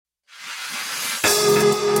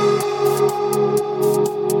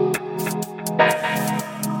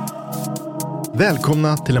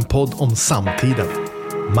Välkomna till en podd om samtiden.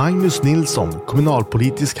 Magnus Nilsson,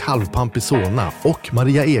 kommunalpolitisk halvpamp i Solna, och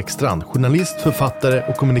Maria Ekstrand, journalist, författare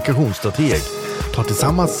och kommunikationsstrateg, tar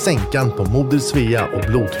tillsammans sänkan på Moder Svea och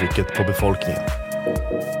blodtrycket på befolkningen.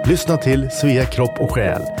 Lyssna till Svea kropp och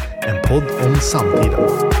själ, en podd om samtiden.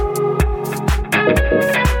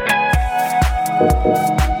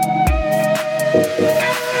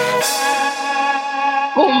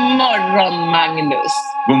 God morgon, Magnus.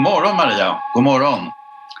 God morgon, Maria. God morgon.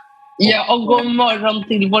 Ja, och god morgon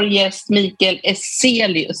till vår gäst Mikael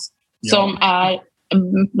Esselius, som är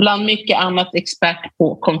bland mycket annat expert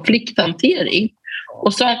på konflikthantering.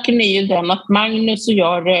 Och saken är ju den att Magnus och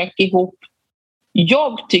jag rök ihop.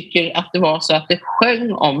 Jag tycker att det var så att det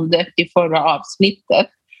sjöng om det i förra avsnittet.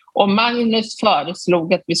 Och Magnus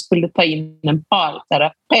föreslog att vi skulle ta in en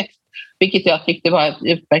parterapeut, vilket jag tyckte var en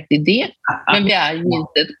utmärkt idé. Men vi är ju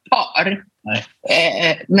inte ett par.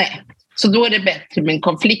 Nej. Så då är det bättre med en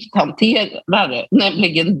konflikthanterare,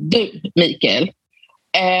 nämligen du, Mikael.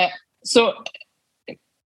 Så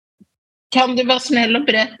kan du vara snäll och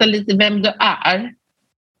berätta lite vem du är?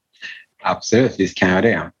 Absolut, visst kan jag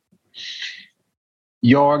det.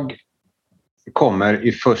 Jag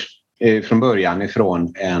kommer från början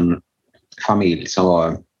ifrån en familj som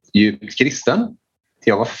var djupt kristen.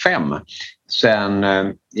 Jag var 5. Sen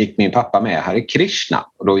gick min pappa med Hare Krishna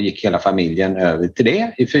och då gick hela familjen över till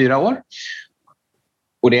det i 4 år.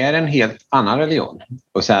 Och det är en helt annan religion.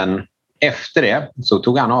 Och sen efter det så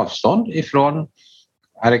tog han avstånd ifrån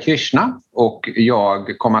Hare Krishna och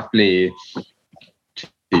jag kom att bli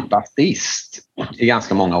typ ateist i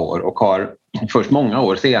ganska många år och har först många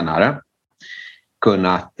år senare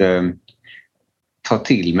kunnat ta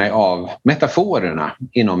till mig av metaforerna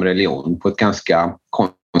inom religion på ett ganska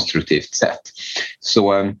konstruktivt sätt.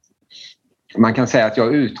 Så man kan säga att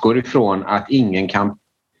jag utgår ifrån att ingen kan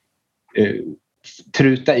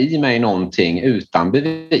truta i mig någonting utan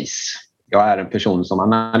bevis. Jag är en person som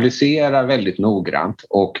analyserar väldigt noggrant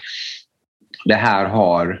och det här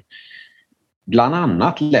har bland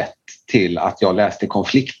annat lett till att jag läste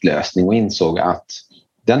konfliktlösning och insåg att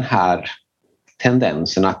den här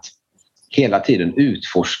tendensen att hela tiden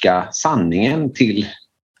utforska sanningen till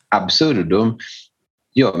absurdum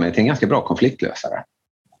gör mig till en ganska bra konfliktlösare.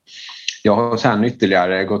 Jag har sedan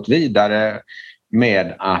ytterligare gått vidare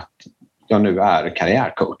med att jag nu är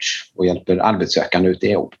karriärcoach och hjälper arbetssökande ut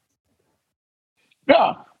i jobb.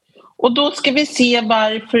 Bra. Och då ska vi se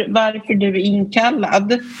varför du är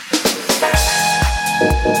inkallad.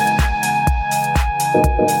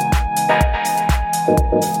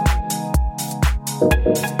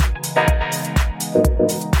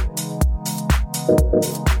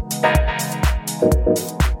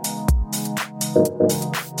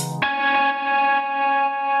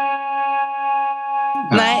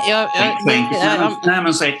 Nej,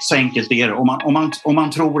 men så enkelt är det.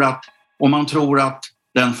 Om man tror att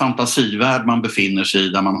den fantasivärld man befinner sig i,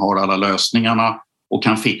 där man har alla lösningarna och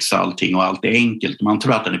kan fixa allting och allt är enkelt, man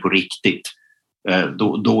tror att den är på riktigt,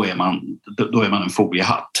 då är man en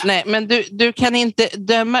foliehatt. Nej, men du kan inte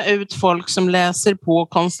döma ut folk som läser på och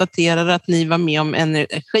konstaterar att ni var med om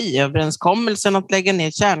energiöverenskommelsen att lägga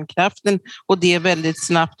ner kärnkraften och det är väldigt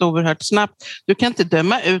snabbt, oerhört snabbt. Du kan inte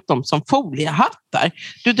döma ut dem som foliehattar.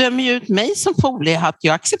 Du dömer ju ut mig som foliehatt.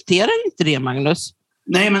 Jag accepterar inte det, Magnus.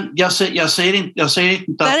 Nej, men jag säger inte att...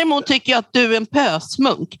 Däremot tycker jag att du är en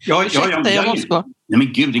pösmunk. Nej,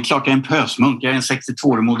 men gud, det är klart jag är en pösmunk. Jag är en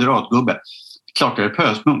 62-årig moderatgubbe. Klart jag är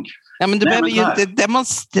pösmunk. Ja, men du behöver ju inte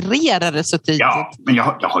demonstrera det så tydligt. Ja, men jag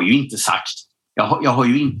har ju inte sagt... Jag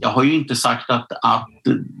har ju inte sagt att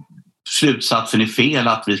slutsatsen är fel,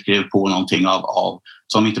 att vi skrev på någonting av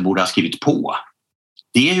som vi inte borde ha skrivit på.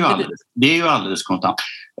 Det är ju alldeles kontant.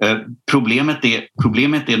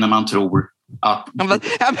 Problemet är när man tror att...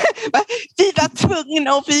 Vi var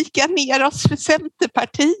tvungna att vika ner oss för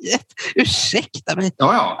Centerpartiet. Ursäkta mig.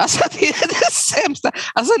 Ja. Alltså, det är det sämsta.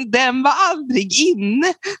 Alltså, den var aldrig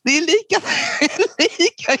inne. Det är lika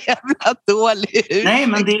jävla dålig. Nej,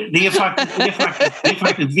 men det är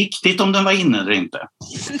faktiskt viktigt om den var inne eller inte.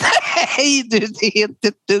 Nej, det är inte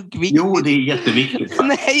ett dugg viktigt. Jo, det är jätteviktigt.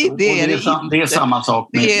 Nej, det är det inte. Det är samma sak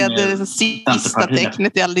med det är det sista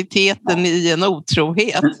tecknet i realiteten i en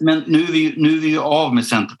otrohet. Men nu är vi ju av med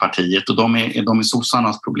Centerpartiet och de är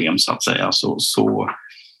sossarnas problem, så att säga. Så,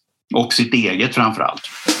 och sitt eget framförallt.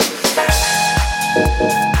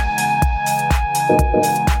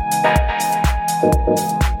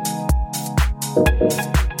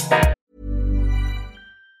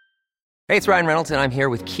 Hey, it's Ryan Reynolds, and I'm here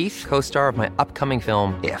with Keith, co-star of my upcoming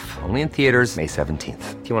film, If, only in theaters May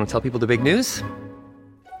 17th. Do you want to tell people the big news?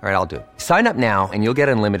 All right, I'll do it. Sign up now and you'll get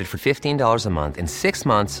unlimited for $15 a month and 6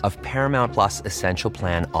 months of Paramount Plus Essential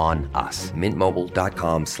Plan on us.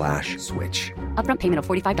 MintMobile.com/switch. Upfront payment of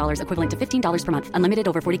 $45 equivalent to $15 per month. Unlimited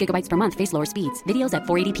over 40 gigabytes per month. Face lower speeds. Videos at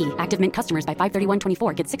 480p. Active Mint customers by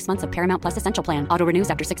 531.24 get 6 months of Paramount Plus Essential Plan. Auto renews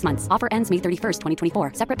after 6 months. Offer ends May 31st,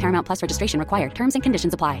 2024. Separate Paramount Plus registration required. Terms and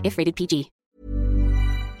conditions apply if rated PG.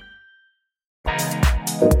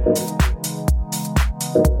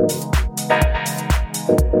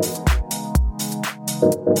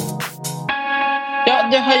 Ja,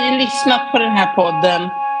 du har ju lyssnat på den här podden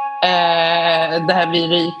där vi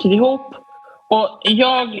ryker ihop. Och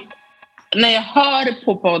när jag hör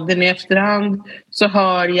på podden i efterhand så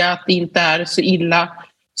hör jag att det inte är så illa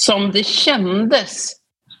som det kändes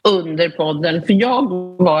under podden. För jag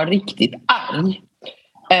var riktigt arg.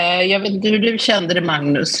 Jag vet inte hur du kände det,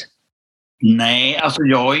 Magnus. Nej, alltså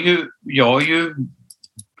jag är ju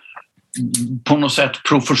på något sätt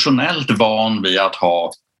professionellt van vid att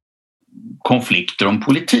ha konflikter om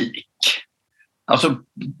politik. Alltså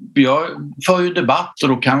jag för ju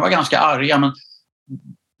debatter och kan vara ganska arga, men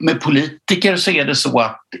med politiker så är det så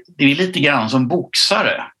att det är lite grann som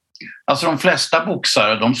boxare. Alltså de flesta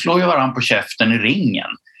boxare, de slår ju varandra på käften i ringen,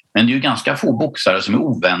 men det är ju ganska få boxare som är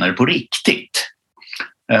ovänner på riktigt.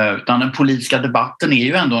 Utan den politiska debatten är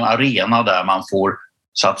ju ändå en arena där man får,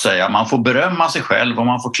 så att säga, man får berömma sig själv och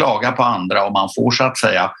man får klaga på andra och man får, så att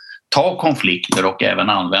säga, ta konflikter och även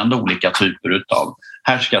använda olika typer av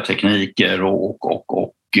härskartekniker och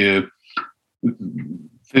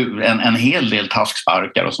en hel del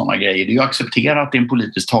tasksparkar och sådana grejer. Det är ju accepterat i en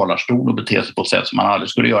politisk talarstol och bete sig på ett sätt som man aldrig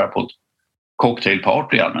skulle göra på ett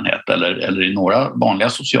cocktailparty i allmänhet eller i några vanliga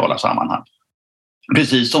sociala sammanhang.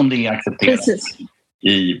 Precis som det är accepterat. Precis.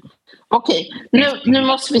 Okej, nu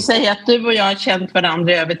måste vi säga att du och jag har känt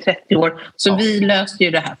varandra i över 30 år, så vi löste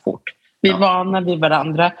ju det här fort. Vi är vana vid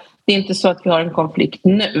varandra. Det är inte så att vi har en konflikt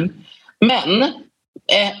nu. Men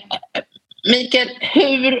Mikael,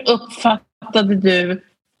 hur uppfattade du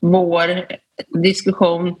vår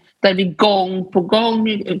diskussion där vi gång på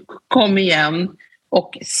gång kom igen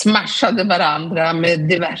och smashade varandra med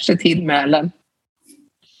diverse tillmälen?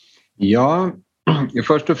 Ja,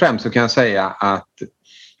 först och främst så kan jag säga att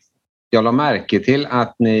jag la märke till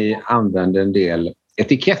att ni använde en del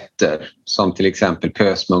etiketter som till exempel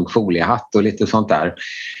pösmunk, foliehatt och lite sånt där.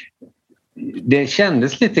 Det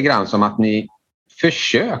kändes lite grann som att ni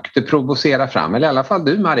försökte provocera fram, eller i alla fall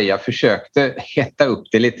du, Maria, försökte hetta upp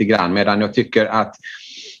det lite grann, medan jag tycker att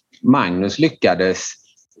Magnus lyckades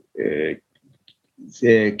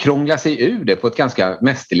krångla sig ur det på ett ganska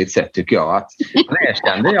mästerligt sätt, tycker jag. Att han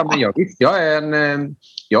erkände,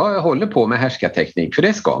 jag håller på med härskarteknik, för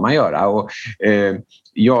det ska man göra, och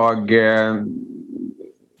jag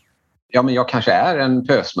kanske är en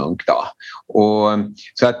pösmunk då. Och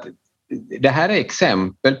så att det här är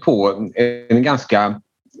exempel på en ganska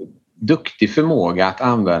duktig förmåga att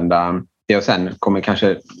använda det jag sen kommer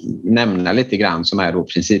kanske nämna lite grann, som är då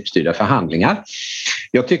principstyrda förhandlingar.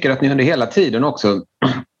 Jag tycker att ni under hela tiden också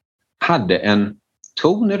hade en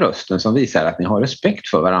ton i rösten som visar att ni har respekt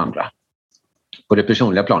för varandra på det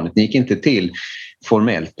personliga planet. Ni gick inte till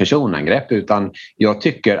formellt personangrepp, utan jag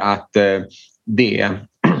tycker att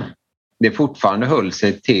det fortfarande höll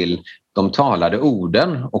sig till de talade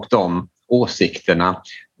orden och de åsikterna,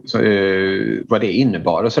 vad det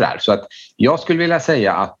innebar och sådär. Så att jag skulle vilja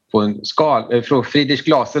säga att på en skala, från Friedrich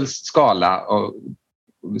Glasels skala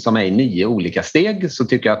som är i 9 olika steg, så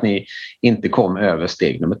tycker jag att ni inte kom över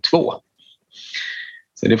steg nummer 2.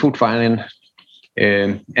 Så det är fortfarande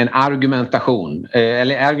en argumentation,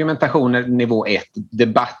 eller argumentation är nivå 1,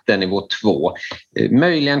 debatten nivå 2.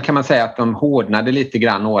 Möjligen kan man säga att de hårdnade lite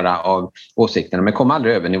grann några av åsikterna, men kom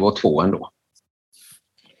aldrig över nivå 2 ändå.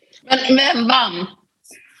 Men vem vann?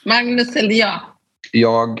 Magnus eller jag?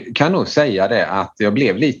 Jag kan nog säga det, att jag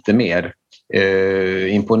blev lite mer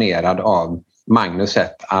imponerad av Magnus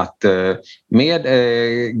sätt att med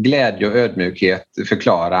glädje och ödmjukhet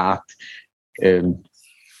förklara att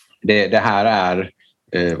det här är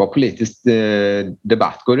vad politisk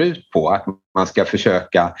debatt går ut på, att man ska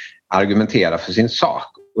försöka argumentera för sin sak.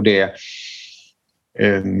 Och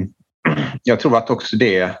jag tror att också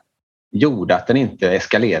det gjorde att den inte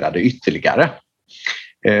eskalerade ytterligare.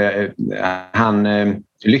 Han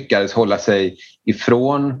lyckades hålla sig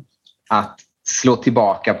ifrån att slå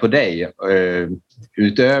tillbaka på dig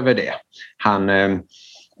utöver det. Han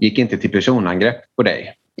gick inte till personangrepp på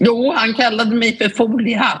dig. Jo, han kallade mig för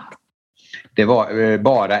foliehatt. Det var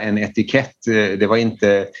bara en etikett. Det var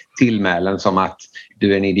inte tillmälen som att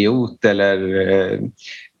du är en idiot eller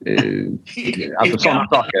alltså sådana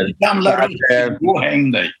saker. Gamla gå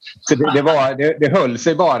häng dig. Så det höll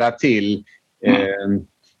sig bara till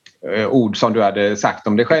ord som du hade sagt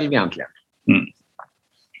om dig själv egentligen.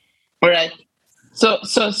 All right.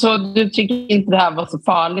 Så du tycker inte det här var så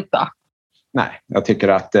farligt då? Nej, jag tycker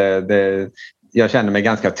att jag kände mig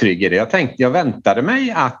ganska trygg i det. Jag väntade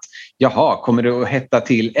mig att kommer det att hetta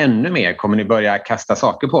till ännu mer? Kommer ni börja kasta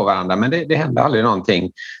saker på varandra? Men det hände aldrig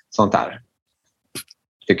någonting sånt där,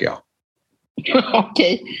 tycker jag.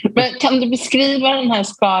 Okej, men kan du beskriva den här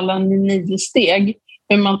skalan i 9 steg?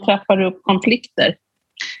 Hur man trappar upp konflikter?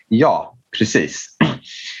 Ja, precis.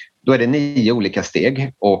 Då är det 9 olika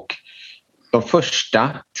steg och de första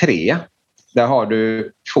 3, där har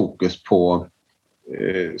du fokus på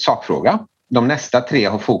sakfråga. De nästa 3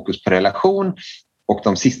 har fokus på relation och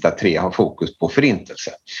de sista 3 har fokus på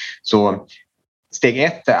förintelse. Så steg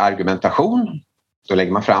 1 är argumentation. Då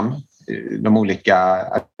lägger man fram de olika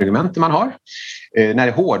argumenten man har. När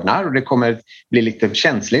det hårdnar och det kommer bli lite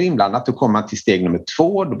känslor inblandat, då kommer man till steg nummer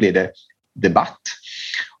 2. Då blir det debatt.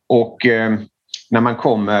 Och när man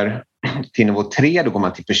kommer till nivå 3, då går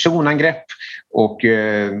man till personangrepp och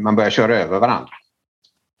man börjar köra över varandra.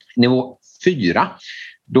 Nivå 4,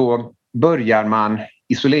 då börjar man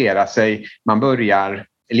isolera sig. Man börjar,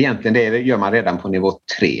 eller egentligen det gör man redan på nivå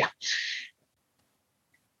 3.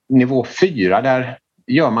 Nivå 4, där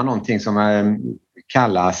gör man någonting som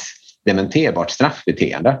kallas dementerbart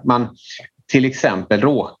straffbeteende. Man till exempel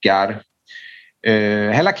råkar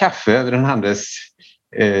hälla kaffe över den andres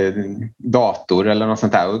dator eller något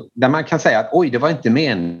sånt där. Där man kan säga att oj, det var inte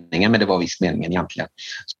meningen, men det var visst meningen egentligen.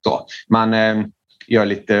 Så man gör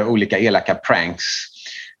lite olika elaka pranks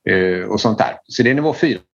och sånt där. Så det är nivå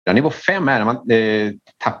 4. Nivå 5 är när man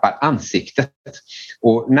tappar ansiktet.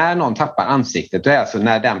 Och när någon tappar ansiktet, då är alltså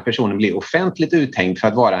när den personen blir offentligt uthängd för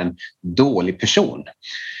att vara en dålig person.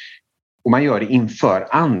 Och man gör det inför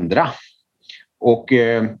andra. Och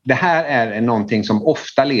det här är någonting som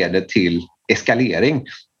ofta leder till eskalering.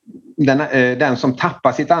 Den som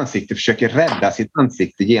tappar sitt ansikte försöker rädda sitt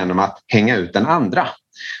ansikte genom att hänga ut den andra.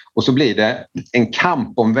 Och så blir det en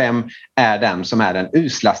kamp om vem är den som är den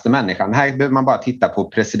uslaste människan. Här behöver man bara titta på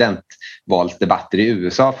presidentvalsdebatter i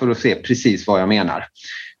USA för att se precis vad jag menar.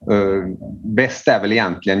 Bäst är väl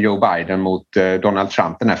egentligen Joe Biden mot Donald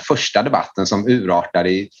Trump. Den här första debatten som urartade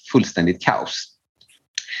i fullständigt kaos.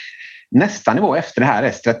 Nästa nivå efter det här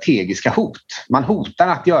är strategiska hot. Man hotar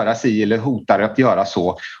att göra si eller hotar att göra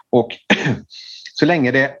så. Och så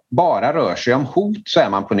länge det bara rör sig om hot så är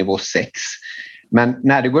man på nivå 6. Men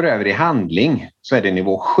när det går över i handling så är det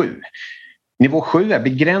nivå 7. Nivå 7 är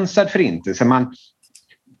begränsad förintelse. Man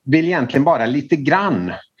vill egentligen bara lite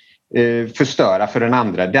grann förstöra för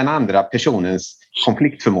den andra personens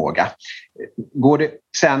konfliktförmåga. Går det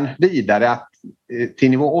sen vidare till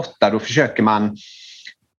nivå 8, då försöker man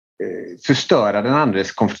förstöra den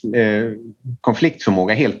andres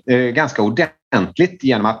konfliktförmåga ganska ordentligt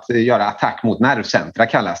genom att göra attack mot nervcentra,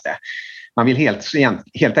 kallas det. Man vill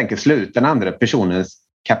helt enkelt slå ut den andra personens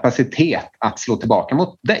kapacitet att slå tillbaka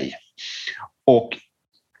mot dig. Och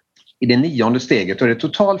i det 9:e steget då är det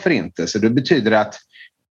total förintelse. Det betyder att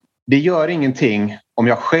det gör ingenting om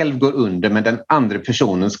jag själv går under, men den andra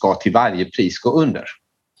personen ska till varje pris gå under.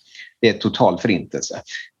 Det är total förintelse,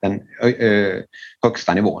 den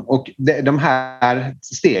högsta nivån. Och de här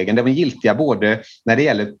stegen, de är giltiga både när det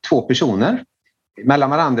gäller 2 personer mellan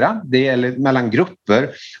varandra, det gäller mellan grupper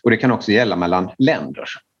och det kan också gälla mellan länder.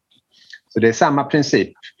 Så det är samma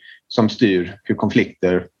princip som styr hur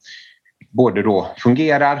konflikter både då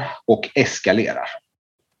fungerar och eskalerar.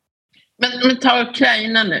 Men ta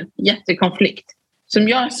Ukraina nu, jättekonflikt. Som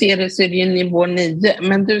jag ser det så är det nivå 9,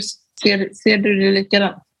 men ser du det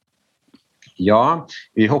likadant? Ja,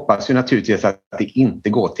 vi hoppas ju naturligtvis att det inte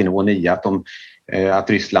går till nivå 9, att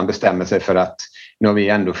Ryssland bestämmer sig för att nu har vi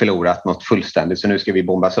ändå förlorat något fullständigt, så nu ska vi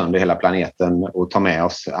bomba sönder hela planeten och ta med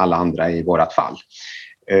oss alla andra i vårat fall.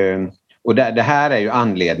 Och det här är ju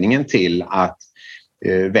anledningen till att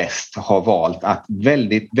väst har valt att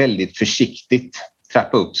väldigt, väldigt försiktigt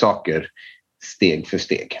trappa upp saker steg för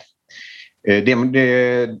steg.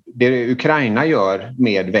 Det Ukraina gör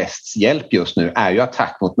med västs hjälp just nu är ju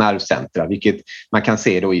attack mot nervcentra, vilket man kan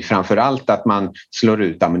se då i framförallt att man slår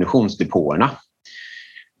ut ammunitionsdepåerna.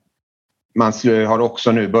 Man har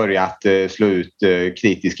också nu börjat slå ut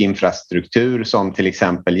kritisk infrastruktur som till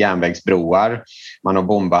exempel järnvägsbroar. Man har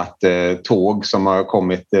bombat tåg som har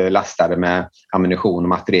kommit lastade med ammunition och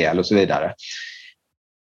materiel och så vidare.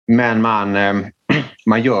 Men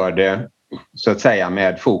man gör det så att säga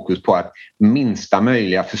med fokus på att minsta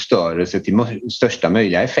möjliga förstörelse till största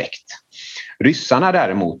möjliga effekt. Ryssarna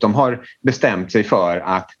däremot, de har bestämt sig för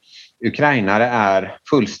att ukrainare är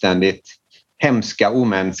fullständigt hemska,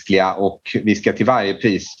 omänskliga och vi ska till varje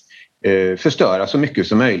pris förstöra så mycket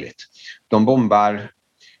som möjligt. De bombar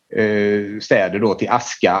städer då till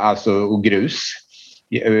aska, alltså och grus.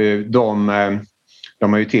 De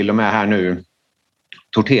har ju till och med här nu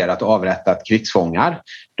torterat och avrättat krigsfångar.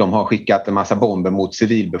 De har skickat en massa bomber mot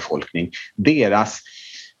civilbefolkning. Deras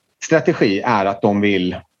strategi är att de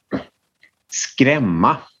vill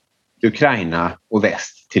skrämma Ukraina och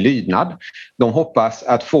väst till lydnad. De hoppas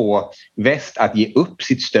att få väst att ge upp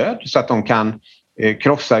sitt stöd så att de kan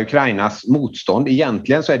krossa Ukrainas motstånd.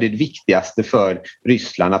 Egentligen så är det viktigaste för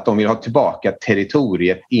Ryssland att de vill ha tillbaka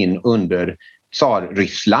territoriet in under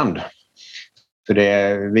Tsar-Ryssland. För det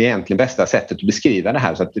är egentligen bästa sättet att beskriva det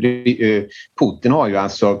här. Så att Putin har ju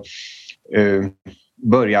alltså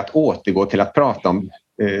börjat återgå till att prata om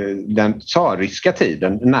den tsarryska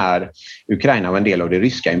tiden när Ukraina var en del av det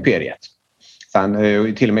ryska imperiet. Så han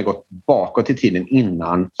har till och med gått bakåt i tiden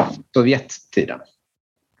innan Sovjettiden.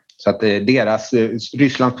 Så att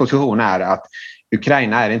Rysslands position är att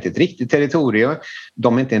Ukraina är inte ett riktigt territorium,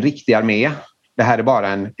 de är inte en riktig armé. Det här är bara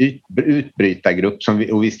en utbrytargrupp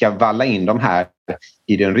och vi ska valla in dem här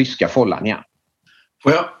i den ryska follan igen.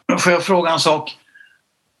 Får jag fråga en sak?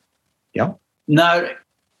 Ja. När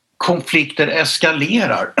konflikter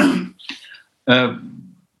eskalerar,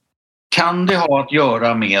 kan det ha att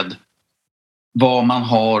göra med vad man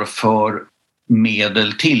har för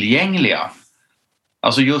medel tillgängliga?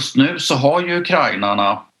 Alltså just nu så har ju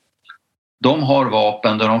ukrainarna, de har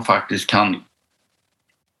vapen där de faktiskt kan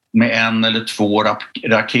med 1 eller 2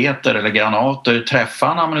 raketer eller granater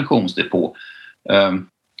träffa en ammunitionsdepå.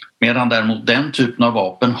 Medan däremot den typen av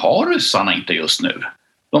vapen har ryssarna inte just nu.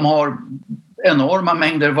 De har enorma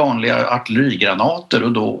mängder vanliga artillerigranater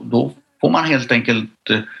och då får man helt enkelt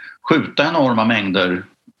skjuta enorma mängder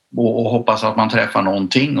och hoppas att man träffar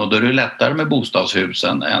någonting, och då är det lättare med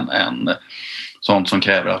bostadshusen än sånt som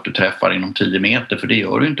kräver att du träffar inom 10 meter, för det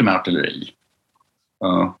gör du inte med artilleri.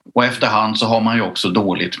 Och efterhand så har man ju också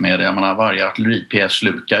dåligt med det. Jag menar, varje artilleripjäs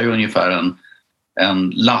slukar ju ungefär en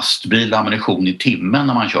lastbil ammunition i timmen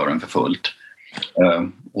när man kör den för fullt.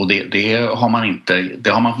 Och det har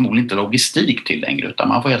man förmodligen inte logistik till längre, utan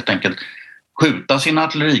man får helt enkelt skjuta sina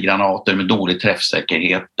artillerigranater med dålig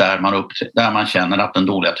träffsäkerhet där man känner att den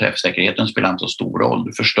dåliga träffsäkerheten spelar inte så stor roll.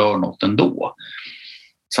 Du förstör något ändå.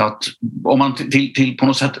 Så att om man till på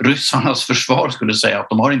något sätt ryssarnas försvar skulle säga att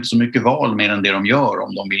de har inte så mycket val mer än det de gör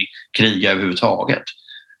om de vill kriga överhuvudtaget.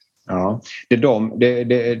 Ja,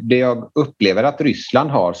 det jag upplever att Ryssland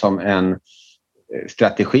har som en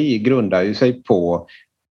strategi grundar ju sig på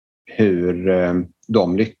hur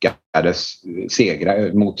de lyckades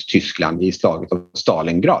segra mot Tyskland i slaget av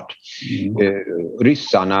Stalingrad.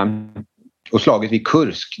 Ryssarna och slaget vid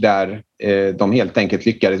Kursk där de helt enkelt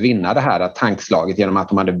lyckades vinna det här tankslaget genom att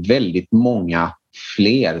de hade väldigt många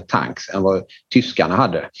fler tanks än vad tyskarna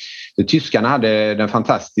hade. Så tyskarna hade den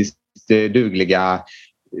fantastiskt dugliga,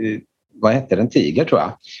 vad hette den, Tiger tror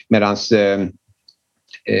jag, medan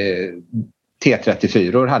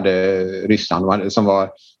T-34 hade Ryssland som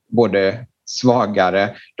var både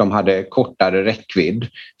svagare, de hade kortare räckvidd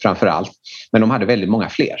framförallt, men de hade väldigt många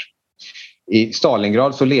fler. I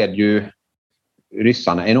Stalingrad så led ju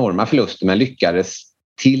ryssarna enorma förluster men lyckades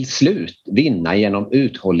till slut vinna genom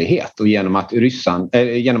uthållighet och genom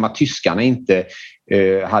att tyskarna inte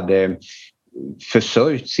hade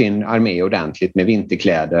försörjt sin armé ordentligt med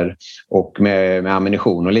vinterkläder och med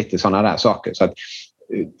ammunition och lite sådana där saker. Så att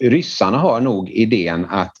ryssarna har nog idén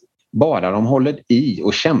att bara de håller i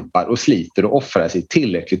och kämpar och sliter och offrar sig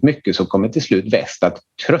tillräckligt mycket så kommer till slut väst att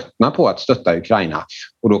tröttna på att stötta Ukraina,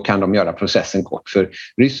 och då kan de göra processen kort. För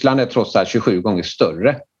Ryssland är trots allt 27 gånger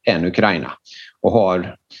större än Ukraina och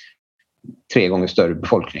har 3 gånger större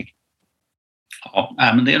befolkning. Ja,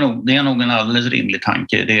 men det är nog en alldeles rimlig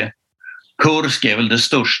tanke. Kursk är väl det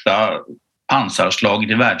största pansarslaget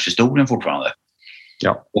i världshistorien fortfarande.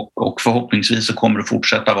 Ja. Och förhoppningsvis så kommer det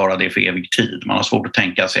fortsätta vara det för evig tid. Man har svårt att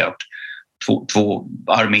tänka sig att två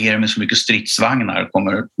arméer med så mycket stridsvagnar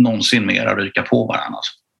kommer någonsin mer att ryka på varandra.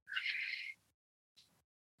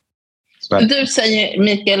 Du säger,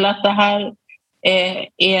 Mikael, att det här är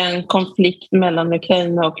en konflikt mellan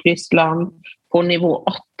Ukraina och Ryssland på nivå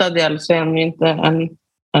 8. Det är alltså inte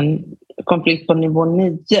en konflikt på nivå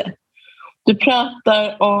 9. Du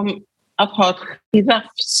pratar om att ha ett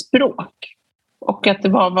giraffspråk. Och att det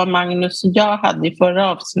var vad Magnus och jag hade i förra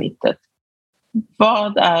avsnittet.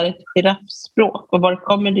 Vad är ett giraffspråk och var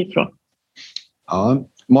kommer det ifrån? Ja,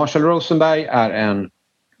 Marshall Rosenberg är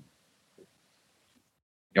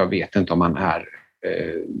jag vet inte om han är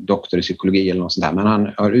doktor i psykologi eller något sånt där, men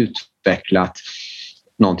han har utvecklat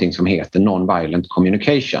någonting som heter non-violent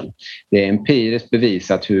communication. Det är empiriskt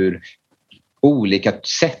bevisat hur olika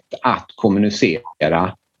sätt att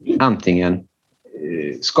kommunicera antingen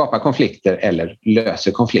skapar konflikter eller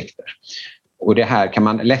löser konflikter. Och det här kan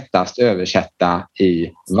man lättast översätta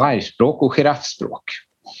i vargspråk och giraffspråk.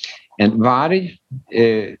 En varg,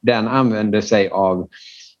 den använder sig av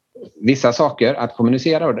vissa saker att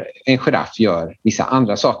kommunicera och en giraff gör vissa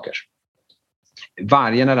andra saker.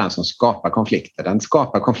 Vargen är den som skapar konflikter. Den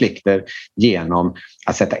skapar konflikter genom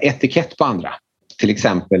att sätta etikett på andra. Till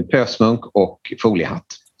exempel pösmunk och foliehatt.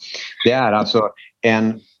 Det är alltså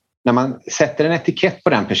när man sätter en etikett på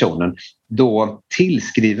den personen, då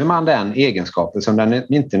tillskriver man den egenskaper som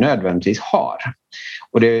den inte nödvändigtvis har.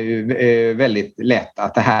 Och det är väldigt lätt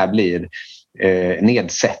att det här blir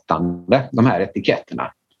nedsättande, de här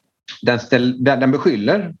etiketterna. Den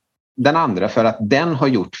beskyller den andra för att den har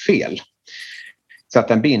gjort fel. Så att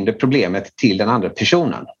den binder problemet till den andra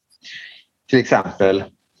personen. Till exempel,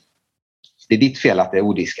 det är ditt fel att det är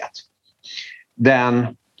odiskat.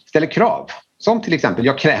 Den ställer krav. Som till exempel,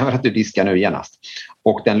 jag kräver att du diskar nu genast.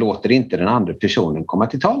 Och den låter inte den andra personen komma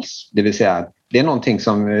till tals. Det vill säga, det är någonting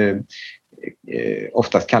som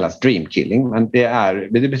oftast kallas dream killing. Men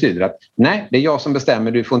det betyder att nej, det är jag som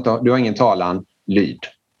bestämmer, du har ingen talan, lyd.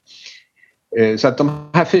 Så att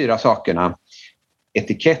de här 4 sakerna,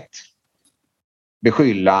 etikett,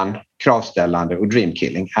 beskyllan, kravställande och dream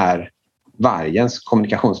killing, är vargens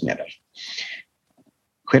kommunikationsmedel.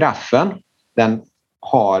 Giraffen, den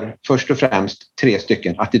har först och främst 3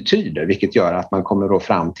 stycken attityder, vilket gör att man kommer då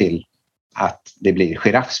fram till att det blir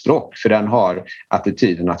giraffspråk. För den har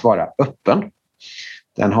attityden att vara öppen.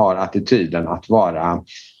 Den har attityden att vara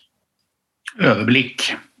överblick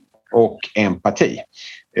och empati.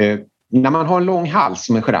 När man har en lång hals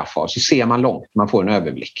som en giraff har så ser man långt, man får en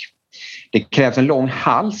överblick. Det krävs en lång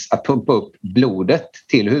hals att pumpa upp blodet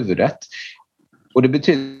till huvudet. Och det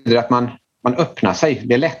betyder att man öppnar sig.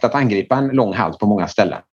 Det är lätt att angripa en lång hals på många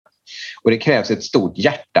ställen. Och det krävs ett stort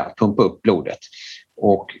hjärta att pumpa upp blodet.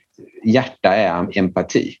 Och hjärta är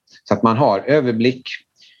empati. Så att man har överblick,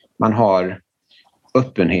 man har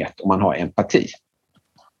öppenhet och man har empati.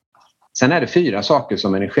 Sen är det 4 saker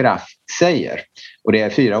som en giraff säger. Och det är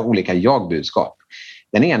 4 olika jag-budskap.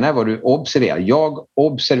 Den ena är vad du observerar. Jag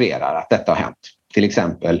observerar att detta har hänt. Till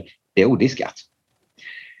exempel, det är odiskat.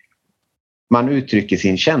 Man uttrycker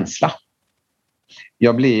sin känsla.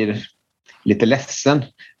 Jag blir lite ledsen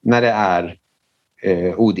när det är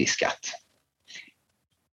odiskat.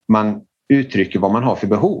 Man uttrycker vad man har för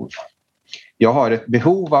behov. Jag har ett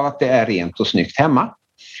behov av att det är rent och snyggt hemma.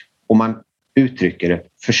 Och man uttrycker ett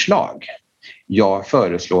förslag. Jag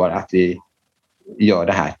föreslår att vi gör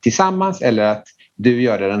det här tillsammans, eller att du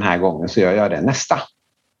gör det den här gången så jag gör det nästa.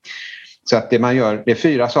 Så att det man gör, det är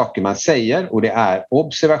 4 saker man säger, och det är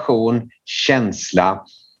observation, känsla,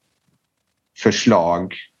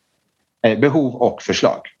 förslag, behov och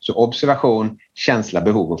förslag. Så observation, känsla,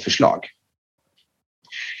 behov och förslag.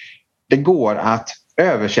 Det går att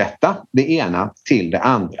översätta det ena till det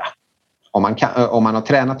andra. Om man har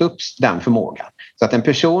tränat upp den förmågan. Så att en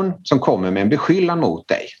person som kommer med en beskyllan mot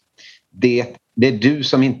dig, det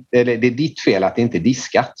är ditt fel att det inte är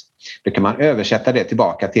diskat. Då kan man översätta det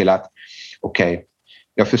tillbaka till att okej,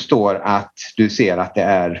 jag förstår att du ser att det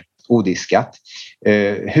är odiskat.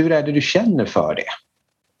 Hur är det du känner för det?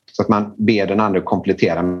 Så att man ber den andra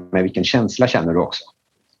komplettera med vilken känsla känner du också.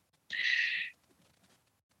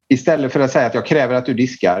 Istället för att säga att jag kräver att du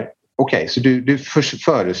diskar. Okej, så du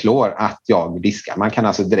föreslår att jag diskar. Man kan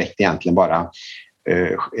alltså direkt egentligen bara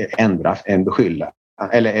ändra en beskylla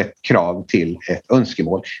eller ett krav till ett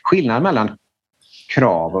önskemål. Skillnaden mellan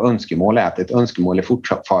krav och önskemål är att ett önskemål är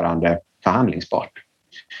fortfarande förhandlingsbart.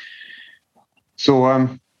 Så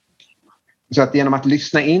att genom att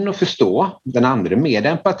lyssna in och förstå den andra med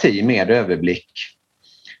empati, med överblick,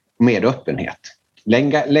 med öppenhet.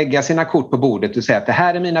 Lägga sina kort på bordet och säga att det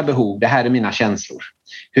här är mina behov, det här är mina känslor.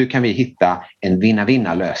 Hur kan vi hitta en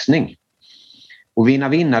vinna-vinna-lösning? Och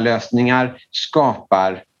vinna-vinna-lösningar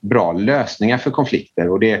skapar bra lösningar för konflikter.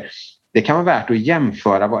 Och det kan vara värt att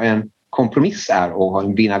jämföra vad en kompromiss är och vad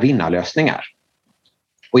en vinna-vinna-lösningar.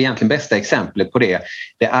 Och egentligen bästa exemplet på det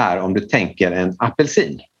är om du tänker en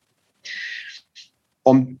apelsin.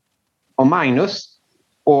 Om Magnus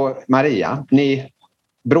och Maria, ni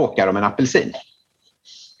bråkar om en apelsin.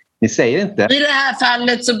 Ni säger inte... I det här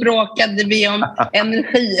fallet så bråkade vi om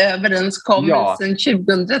energiöverenskommelsen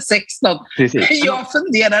 2016. Precis.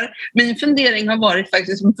 Min fundering har varit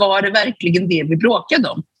faktiskt, var det verkligen det vi bråkade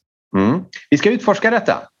om? Vi ska utforska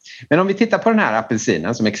detta. Men om vi tittar på den här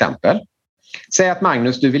apelsinen som exempel. Säg att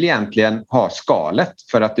Magnus, du vill egentligen ha skalet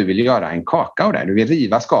för att du vill göra en kaka av det. Du vill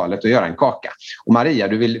riva skalet och göra en kaka. Och Maria,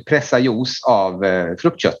 du vill pressa juice av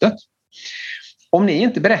fruktköttet. Om ni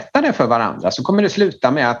inte berättar det för varandra så kommer det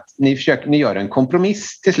sluta med att ni gör en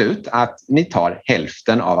kompromiss till slut. Att ni tar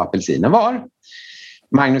hälften av apelsinen var.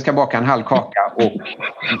 Magnus kan baka en halv kaka och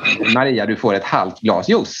Maria, du får ett halvt glas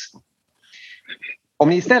juice. Om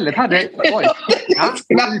ni istället hade utforskat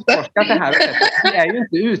det här, vi är ju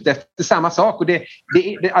inte ute efter samma sak. Och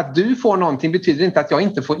att du får någonting betyder inte att jag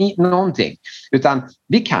inte får någonting. Utan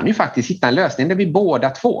vi kan ju faktiskt hitta en lösning där vi båda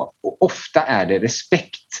två, och ofta är det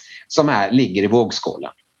respekt som ligger i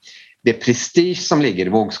vågskålen. Det är prestige som ligger i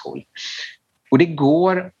vågskålen. Och det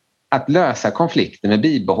går att lösa konflikten med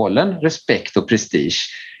bibehållen respekt och prestige.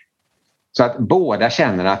 Så att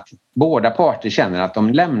båda parter känner att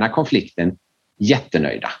de lämnar konflikten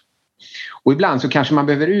jättenöjda. Och ibland så kanske man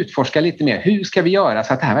behöver utforska lite mer. Hur ska vi göra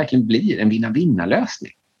så att det här verkligen blir en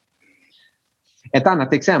vinna-vinna-lösning? Ett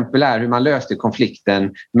annat exempel är hur man löste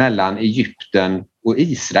konflikten mellan Egypten och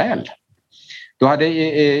Israel. Då hade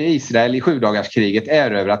Israel i 7-dagarskriget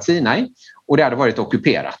erövrat Sinai och det hade varit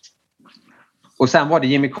ockuperat. Och sen var det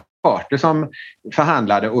Jimmy Carter som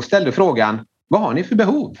förhandlade och ställde frågan: vad har ni för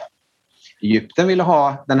behov? Egypten ville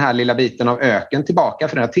ha den här lilla biten av öken tillbaka,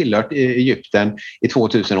 för den har tillhört Egypten i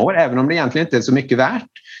 2000 år. Även om det egentligen inte är så mycket värt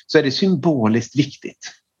så är det symboliskt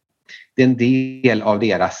viktigt. Det är en del av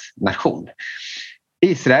deras nation.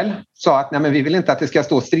 Israel sa att nej, men vi vill inte att det ska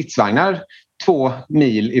stå stridsvagnar 2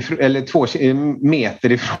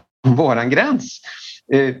 meter ifrån våran gräns.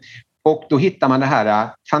 Och då hittar man det här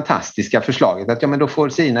fantastiska förslaget att men då får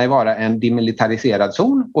Sinai vara en demilitariserad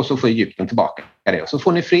zon och så får Egypten tillbaka det. Och så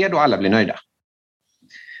får ni fred och alla blir nöjda.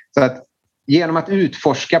 Så att genom att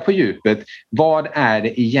utforska på djupet, vad är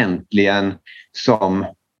det egentligen som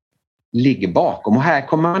ligger bakom? Och här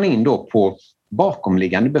kommer man in då på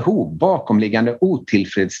bakomliggande behov, bakomliggande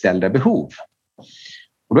otillfredsställda behov.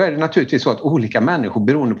 Och då är det naturligtvis så att olika människor,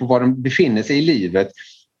 beroende på var de befinner sig i livet,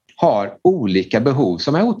 har olika behov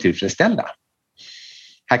som är otillfredsställda.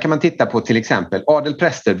 Här kan man titta på till exempel adel,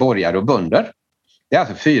 präster, borgare och bönder. Det är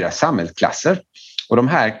alltså 4 samhällsklasser. Och de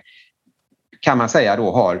här kan man säga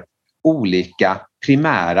då har olika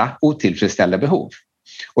primära otillfredsställda behov.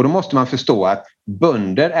 Och då måste man förstå att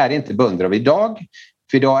bönder är inte bönder av idag.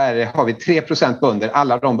 För idag har vi 3% bönder.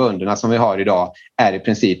 Alla de bönderna som vi har idag är i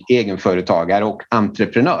princip egenföretagare och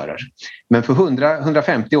entreprenörer. Men för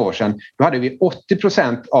 100-150 år sedan då hade vi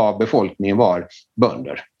 80% av befolkningen var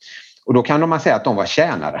bönder. Och då kan man säga att de var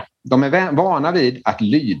tjänare. De är vana vid att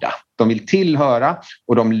lyda. De vill tillhöra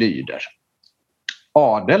och de lyder.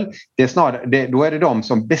 Adel, då är det de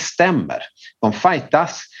som bestämmer. De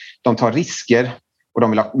fightas, de tar risker och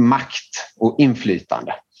de vill ha makt och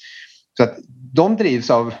inflytande. Så att de drivs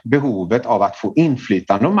av behovet av att få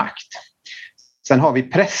inflytande och makt. Sen har vi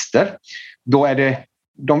präster.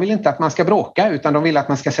 De vill inte att man ska bråka utan de vill att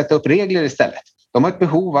man ska sätta upp regler istället. De har ett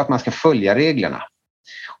behov av att man ska följa reglerna.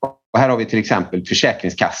 Och här har vi till exempel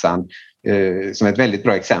Försäkringskassan som är ett väldigt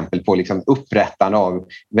bra exempel på liksom upprättande av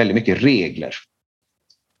väldigt mycket regler.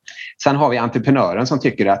 Sen har vi entreprenören som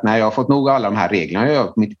tycker att när jag har fått nog av alla de här reglerna, jag gör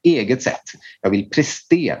på mitt eget sätt. Jag vill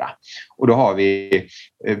prestera. Och då har vi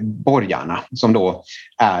borgarna som då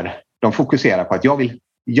de fokuserar på att jag vill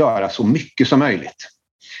göra så mycket som möjligt.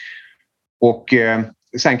 Och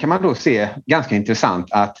sen kan man då se ganska intressant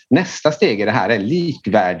att nästa steg i det här är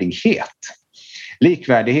likvärdighet.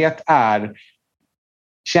 Likvärdighet är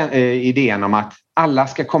idén om att alla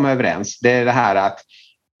ska komma överens. Det är det här att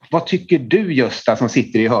vad tycker du, Gösta, som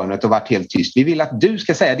sitter i hörnet och varit helt tyst? Vi vill att du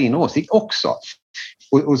ska säga din åsikt också.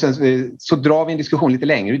 Och sen så drar vi en diskussion lite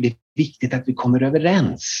längre. Det är viktigt att vi kommer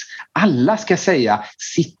överens. Alla ska säga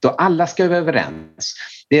sitt och alla ska vara överens.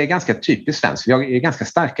 Det är ganska typiskt svenskt. Vi är ganska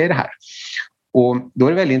starka i det här. Och då är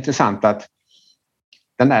det väldigt intressant att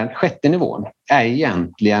den där 6:e nivån är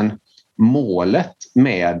egentligen målet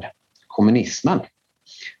med kommunismen.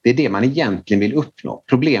 Det är det man egentligen vill uppnå.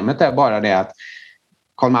 Problemet är bara det att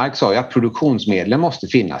Karl Marx sa ju att produktionsmedlen måste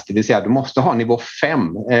finnas. Det vill säga att du måste ha nivå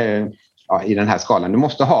 5 i den här skalan. Du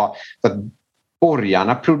måste ha så att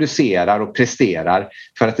borgarna producerar och presterar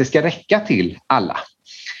för att det ska räcka till alla.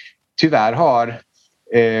 Tyvärr har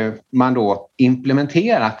man då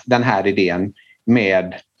implementerat den här idén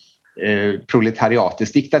med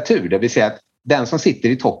proletariatets diktatur. Det vill säga att den som sitter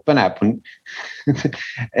i toppen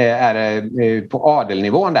är på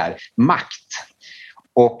adelnivån där. Makt.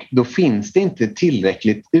 Och då finns det inte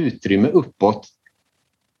tillräckligt utrymme uppåt,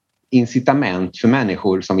 incitament för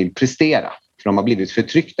människor som vill prestera. För de har blivit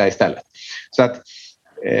förtryckta istället. Så att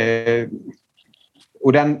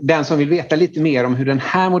Och den som vill veta lite mer om hur den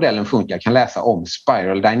här modellen funkar kan läsa om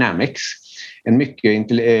Spiral Dynamics. En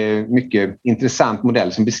mycket intressant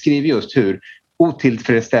modell som beskriver just hur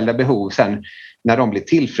otillfredsställda behov sen, när de blir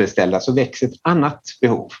tillfredsställda, så växer ett annat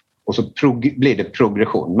behov. Och så blir det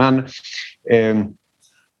progression. Men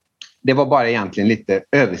det var bara egentligen lite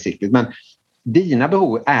översiktligt. Men dina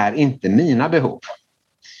behov är inte mina behov.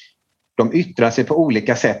 De yttrar sig på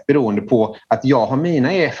olika sätt beroende på att jag har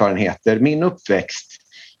mina erfarenheter, min uppväxt,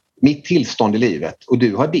 mitt tillstånd i livet och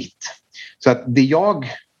du har ditt. Så att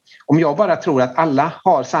om jag bara tror att alla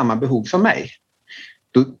har samma behov som mig,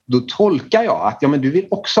 då tolkar jag att men du vill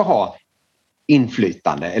också ha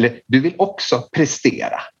inflytande eller du vill också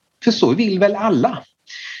prestera. För så vill väl alla.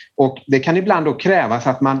 Och det kan ibland då krävas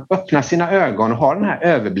att man öppnar sina ögon och har den här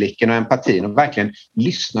överblicken och empatin och verkligen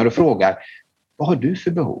lyssnar och frågar: vad har du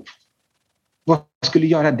för behov? Vad skulle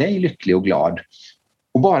göra dig lycklig och glad?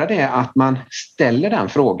 Och bara det att man ställer den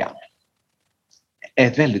frågan är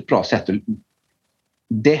ett väldigt bra sätt att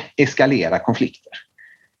deeskalera konflikter.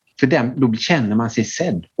 För då känner man sig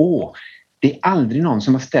sedd. Det är aldrig någon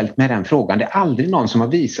som har ställt mig den frågan. Det är aldrig någon som har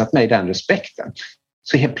visat mig den respekten.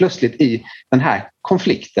 Så helt plötsligt i den här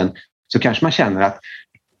konflikten så kanske man känner att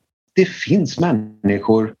det finns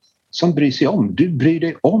människor som bryr sig om. Du bryr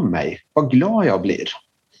dig om mig. Vad glad jag blir.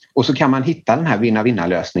 Och så kan man hitta den här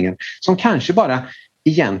vinna-vinna-lösningen som kanske bara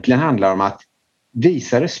egentligen handlar om att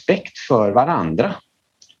visa respekt för varandra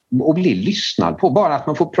och bli lyssnad på. Bara att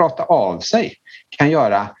man får prata av sig kan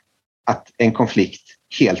göra att en konflikt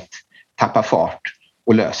helt tappar fart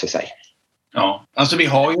och löser sig. Ja, alltså vi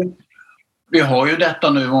har ju detta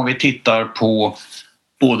nu om vi tittar på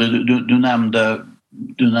både du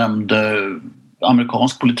nämnde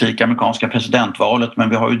amerikansk politik, amerikanska presidentvalet, men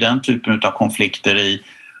vi har ju den typen av konflikter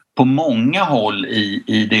på många håll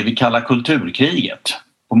i det vi kallar kulturkriget.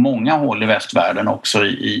 På många håll i västvärlden, också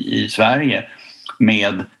i Sverige,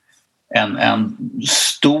 med en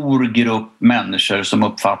stor grupp människor som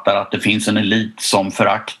uppfattar att det finns en elit som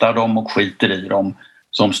föraktar dem och skiter i dem,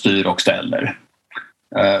 som styr och ställer.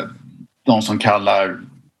 De som kallar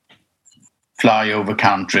flyover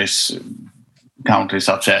countries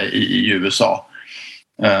så att säga i USA.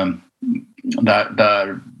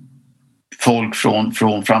 Där folk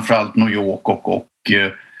från framförallt New York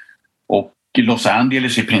och Los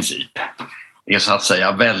Angeles i princip är så att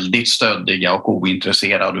säga väldigt stöddiga och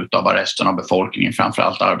ointresserade utav vad resten av befolkningen,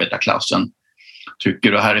 framförallt arbetarklassen,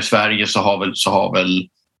 tycker. Och här i Sverige så har väl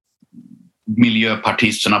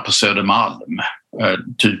miljöpartisterna på Södermalm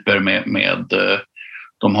typer med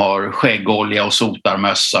de har skäggolja och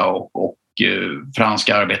sotarmössa och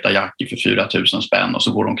franska arbetarjackor för 4 000 spänn, och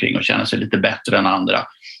så går de omkring och känner sig lite bättre än andra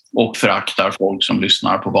och föraktar folk som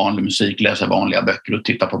lyssnar på vanlig musik, läser vanliga böcker och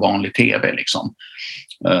tittar på vanlig tv liksom.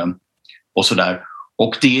 Och sådär.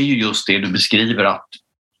 Och det är ju just det du beskriver, att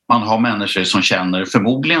man har människor som känner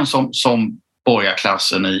förmodligen som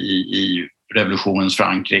borgarklassen i revolutionens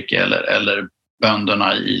Frankrike eller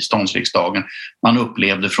bönderna i ståndsriksdagen. Man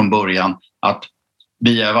upplevde från början att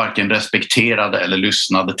vi är varken respekterade eller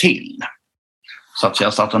lyssnade till. Så att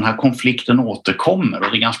säga, så att den här konflikten återkommer,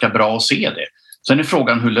 och det är ganska bra att se det. Sen är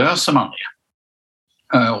frågan, hur löser man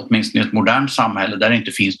det? Åtminstone i ett modernt samhälle där det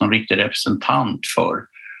inte finns någon riktig representant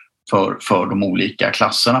för de olika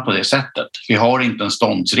klasserna på det sättet. Vi har inte en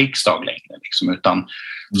ståndsriksdag längre liksom, utan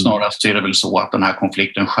snarast är det väl så att den här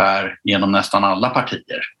konflikten skär genom nästan alla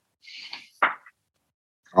partier.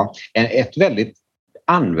 Ja, ett väldigt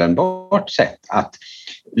användbart sätt att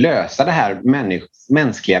lösa det här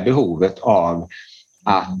mänskliga behovet av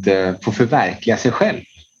att få förverkliga sig själv,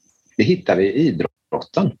 det hittar vi i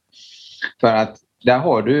idrotten. För att där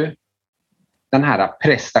har du den här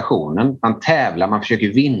prestationen, man tävlar, man försöker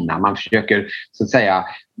vinna, man försöker så att säga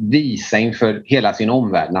visa inför hela sin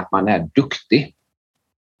omvärld att man är duktig.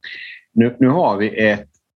 Nu har vi ett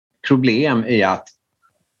problem i att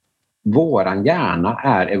våran hjärna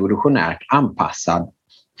är evolutionärt anpassad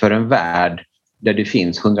för en värld där det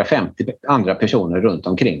finns 150 andra personer runt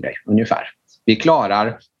omkring dig ungefär. Vi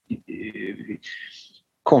klarar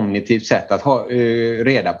kognitivt sett att ha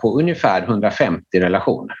reda på ungefär 150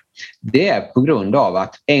 relationer. Det är på grund av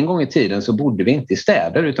att en gång i tiden så bodde vi inte i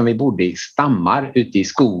städer, utan vi bodde i stammar ute i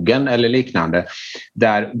skogen eller liknande,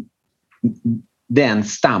 där den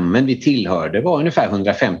stammen vi tillhörde var ungefär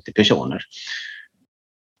 150 personer.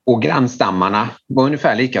 Och grannstammarna var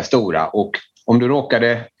ungefär lika stora, och om du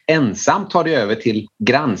råkade ensam ta dig över till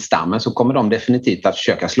grannstammen så kommer de definitivt att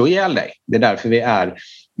försöka slå ihjäl dig. Det är därför vi är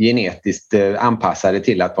genetiskt anpassade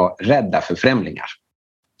till att vara rädda för främlingar.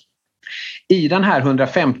 I den här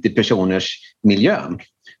 150 personers miljön,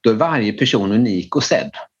 då är varje person unik och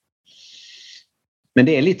sedd. Men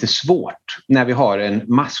det är lite svårt när vi har en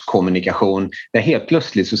masskommunikation där helt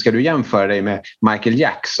plötsligt så ska du jämföra dig med Michael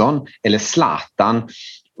Jackson eller Zlatan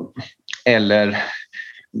eller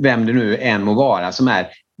vem det nu än må vara som är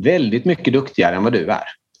väldigt mycket duktigare än vad du är.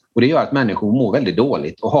 Och det gör att människor mår väldigt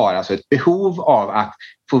dåligt och har alltså ett behov av att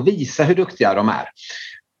få visa hur duktiga de är.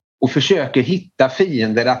 Och försöker hitta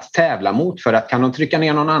fiender att tävla mot, för att kan de trycka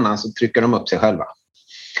ner någon annan så trycker de upp sig själva.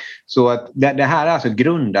 Så att det här alltså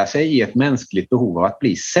grundar sig i ett mänskligt behov av att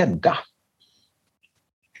bli sedda.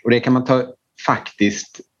 Och det kan man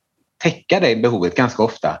faktiskt täcka det behovet ganska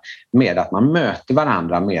ofta med att man möter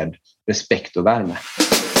varandra med respekt och värme.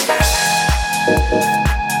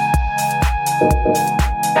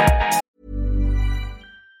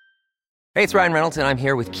 Hey, it's Ryan Reynolds, and I'm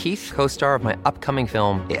here with Keith, co-star of my upcoming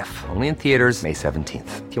film, If, only in theaters May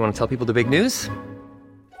 17th. Do you want to tell people the big news?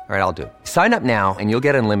 All right, I'll do it. Sign up now and you'll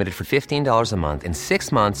get unlimited for $15 a month and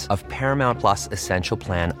 6 months of Paramount Plus Essential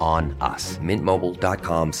Plan on us.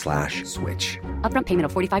 MintMobile.com/switch. Upfront payment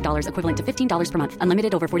of $45 equivalent to $15 per month.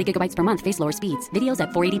 Unlimited over 40 gigabytes per month. Face lower speeds. Videos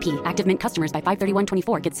at 480p. Active Mint customers by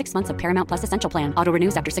 531.24 get 6 months of Paramount Plus Essential Plan. Auto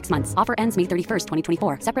renews after 6 months. Offer ends May 31st,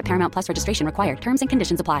 2024. Separate Paramount Plus registration required. Terms and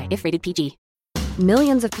conditions apply if rated PG.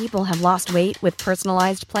 Millions of people have lost weight with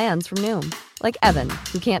personalized plans from Noom. Like Evan,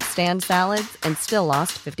 who can't stand salads and still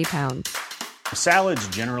lost 50 pounds.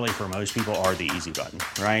 Salads generally for most people are the easy button,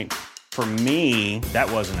 right? For me,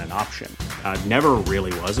 that wasn't an option. I never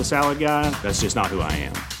really was a salad guy. That's just not who I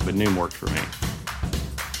am. But Noom worked for me.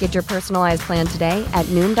 Get your personalized plan today at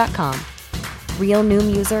Noom.com. Real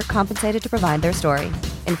Noom user compensated to provide their story.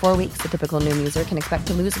 In 4 weeks, the typical Noom user can expect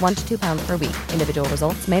to lose 1 to 2 pounds per week. Individual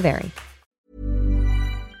results may vary.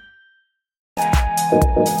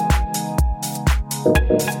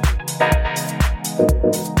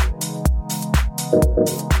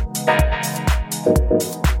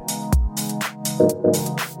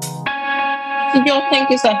 Jag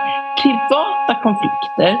tänker så här, privata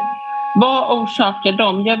konflikter, vad orsakar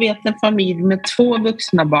de? Jag vet en familj med 2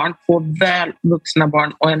 vuxna barn, 2 väl vuxna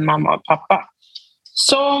barn och en mamma och pappa.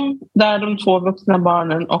 Som där de 2 vuxna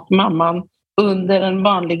barnen och mamman under en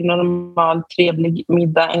vanlig, normal, trevlig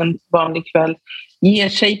middag en vanlig kväll ger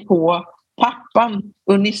sig på pappan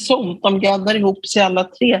unisont. De gaddar ihop sig alla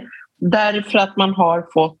 3 därför att man har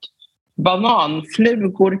fått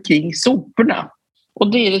bananflugor kring soporna.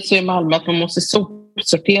 Och det är det så i Malmö att man måste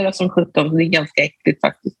sopsortera som 17. Det är ganska äckligt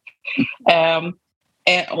faktiskt.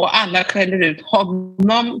 Och alla skäller ut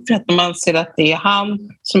honom för att man anser att det är han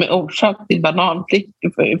som är orsak till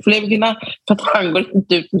bananflugorna, för att han går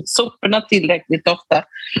inte ut med soporna tillräckligt ofta.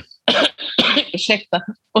 Ursäkta.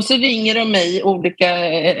 Och så ringer de mig i olika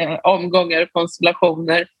omgångar och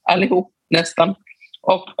konstellationer, allihop nästan,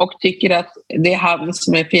 och tycker att det är han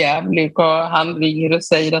som är förjävlig, och han ringer och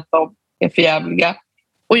säger att de är förjävliga.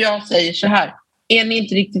 Och jag säger så här: är ni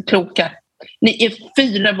inte riktigt kloka? Ni är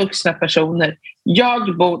 4 vuxna personer.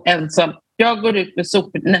 Jag bor ensam. Jag går ut med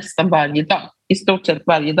sopor nästan varje dag. I stort sett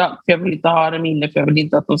varje dag. För jag vill inte ha dem inne, för jag vill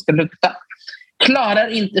inte att de ska lukta. Klarar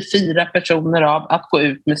inte 4 personer av att gå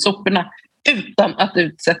ut med soporna utan att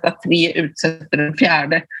utsätta 3, utsätter den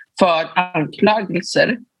 4:e för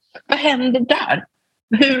anklagelser? Vad händer där?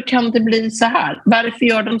 Hur kan det bli så här? Varför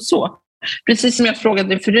gör de så? Precis som jag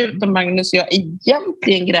frågade förut om Magnus och jag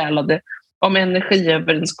egentligen grälade om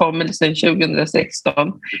energiöverenskommelsen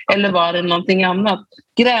 2016, eller var det någonting annat?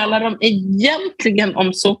 Grälar de egentligen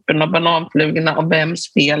om soporna och bananflugorna och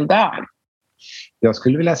vems fel det är? Jag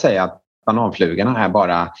skulle vilja säga att bananflugorna är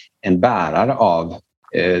bara en bärare av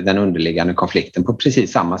den underliggande konflikten på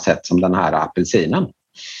precis samma sätt som den här apelsinen.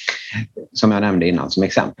 Som jag nämnde innan som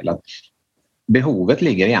exempel. Att behovet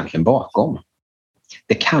ligger egentligen bakom.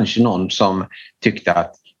 Det är kanske någon som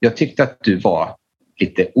jag tyckte att du var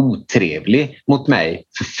lite otrevlig mot mig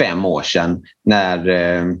för 5 år sedan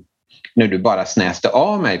när du bara snäste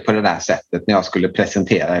av mig på det där sättet när jag skulle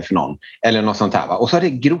presentera dig för någon eller något sånt här, va? Och så har det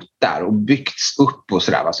grott där och byggts upp och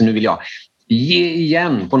sådär, va? Så nu vill jag ge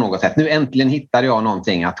igen på något sätt. Nu äntligen hittar jag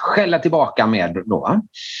någonting att skälla tillbaka med då.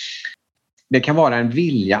 Det kan vara en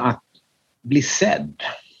vilja att bli sedd.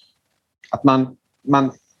 Att man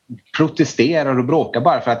protesterar och bråkar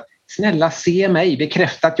bara för att snälla se mig,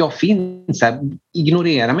 bekräfta att jag finns här,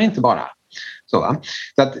 ignorera mig inte bara. Så att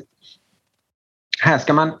här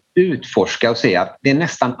ska man utforska och se att det är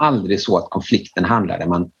nästan aldrig så att konflikten handlar det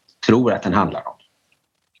man tror att den handlar om.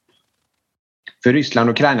 För Ryssland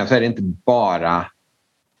och Ukraina så är det inte bara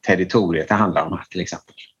territoriet det handlar om här till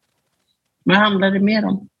exempel. Vad handlar det mer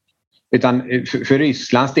om? Utan för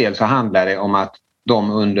Rysslands del så handlar det om att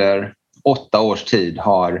de under 8 års tid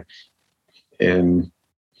har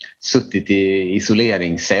suttit i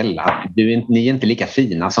isoleringscell att ni är inte lika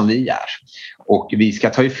fina som vi är. Och vi ska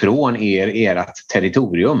ta ifrån ert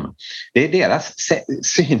territorium. Det är deras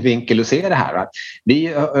synvinkel att se det här. Att vi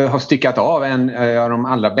har styckat av en av de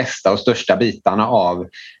allra bästa och största bitarna av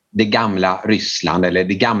det gamla Ryssland eller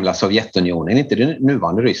det gamla Sovjetunionen. Inte det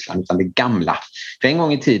nuvarande Ryssland utan det gamla. För en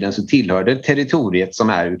gång i tiden så tillhörde territoriet som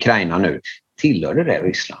är Ukraina nu, tillhörde det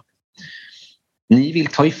Ryssland. Ni vill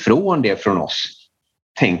ta ifrån det från oss,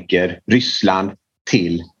 tänker Ryssland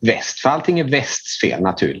till väst. För allting är västs fel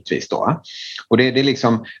naturligtvis då. Och det är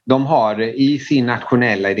liksom, de har i sin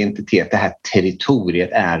nationella identitet det här territoriet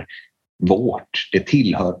är vårt, det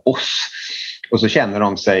tillhör oss. Och så känner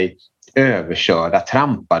de sig överkörda,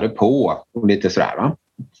 trampade på och lite sådär va.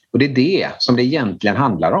 Och det är det som det egentligen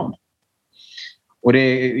handlar om. Och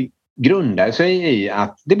det grundar sig i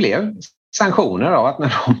att det blev sanktioner av att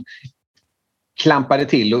när de klampade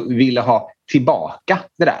till och ville ha tillbaka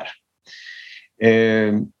det där.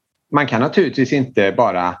 Man kan naturligtvis inte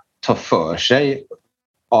bara ta för sig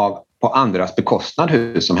på andras bekostnad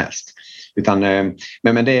hur som helst. Utan,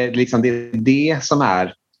 men det är liksom det som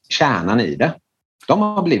är kärnan i det. De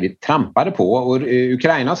har blivit trampade på och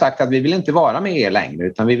Ukraina har sagt att vi vill inte vara med er längre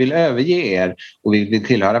utan vi vill överge er och vi vill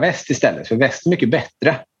tillhöra väst istället för väst är mycket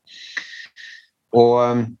bättre. Och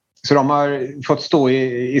så de har fått stå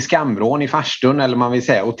i skamvrån i farstun eller man vill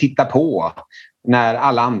säga och titta på när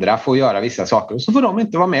alla andra får göra vissa saker och så får de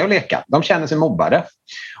inte vara med och leka. De känner sig mobbade.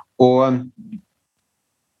 Och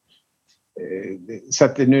så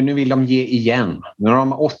att nu vill de ge igen. Nu har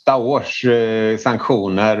de 8 års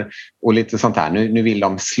sanktioner och lite sånt här. Nu vill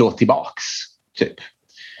de slå tillbaks typ.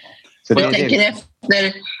 Så jag tänker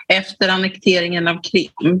efter annekteringen av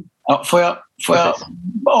Krim. Ja, får jag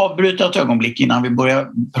avbryta ett ögonblick innan vi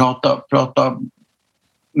börjar prata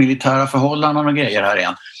militära förhållanden och grejer här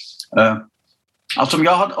igen. Alltså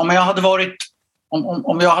om jag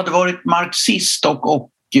hade varit marxist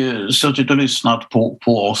och suttit och lyssnat på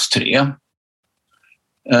oss tre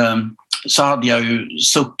så hade jag ju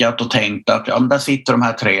suckat och tänkt att där sitter de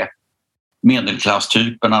här 3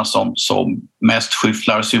 medelklasstyperna som mest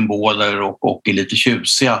skyfflar symboler och är lite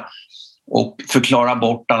tjusiga och förklarar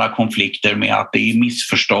bort alla konflikter med att det är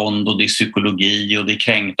missförstånd och det är psykologi och det är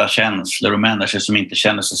kränkta känslor och människor som inte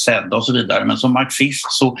känner sig sedda och så vidare. Men som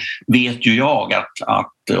marxist så vet ju jag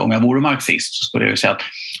att om jag vore marxist så skulle jag säga att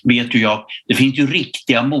vet ju jag det finns ju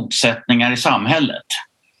riktiga motsättningar i samhället.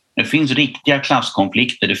 Det finns riktiga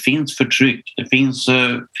klasskonflikter, det finns förtryck, det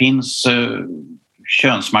finns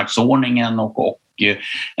könsmaktsordningen och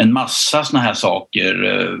en massa såna här saker,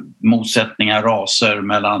 motsättningar, raser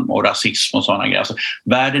mellan och rasism och sådana grejer. Alltså,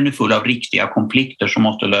 världen är full av riktiga konflikter som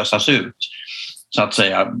måste lösas ut. Så att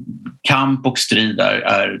säga, kamp och strid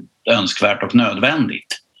är önskvärt och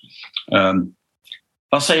nödvändigt.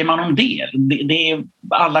 Vad säger man om det?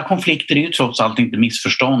 Alla konflikter är ju trots allt inte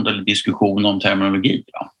missförstånd eller diskussion om terminologi.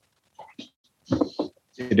 Ja.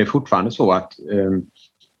 Det är fortfarande så att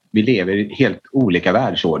vi lever i helt olika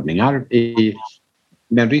världsordningar. I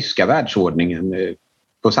den ryska världsordningen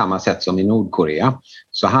på samma sätt som i Nordkorea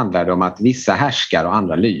så handlar det om att vissa härskar och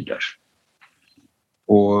andra lyder.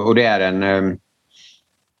 Och det är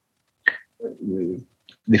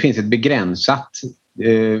det finns en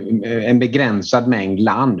begränsad mängd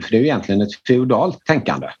land, för det är ju egentligen ett feudalt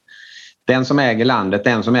tänkande. Den som äger landet,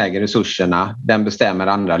 den som äger resurserna, den bestämmer,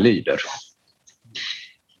 andra lyder.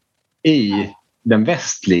 I den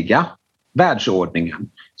västliga världsordningen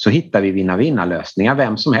så hittar vi vinna-vinna-lösningar.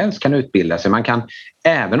 Vem som helst kan utbilda sig. Man kan,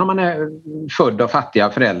 även om man är född av fattiga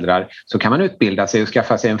föräldrar så kan man utbilda sig och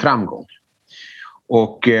skaffa sig en framgång.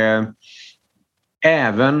 Och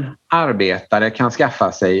även arbetare kan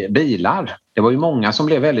skaffa sig bilar. Det var ju många som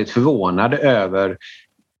blev väldigt förvånade över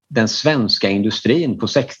den svenska industrin på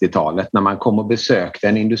 60-talet när man kom och besökte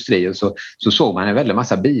en industri och så såg man en väldigt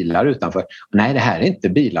massa bilar utanför. Nej, det här är inte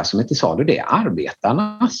bilar som är till salu, det är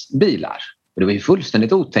arbetarnas bilar. Och det var ju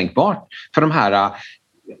fullständigt otänkbart för de här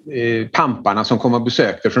pamparna som kom och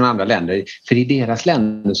besökte från andra länder. För i deras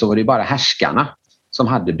länder så var det bara härskarna som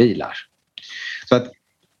hade bilar. Så att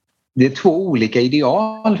det är 2 olika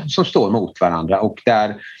ideal som står mot varandra och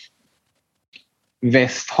där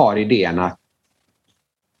väst har idén att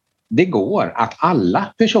det går att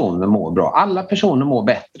alla personer mår bra. Alla personer mår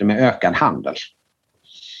bättre med ökad handel.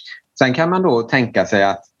 Sen kan man då tänka sig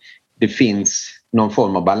att det finns någon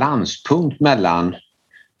form av balanspunkt mellan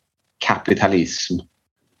kapitalism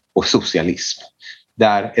och socialism.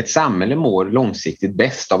 Där ett samhälle mår långsiktigt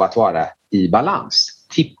bäst av att vara i balans.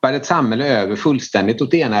 Tippar ett samhälle över fullständigt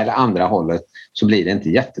åt ena eller andra hållet så blir det inte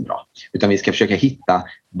jättebra. Utan vi ska försöka hitta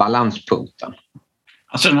balanspunkten.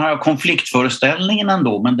 Alltså den här konfliktföreställningen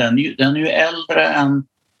ändå, men den är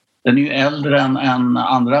ju äldre än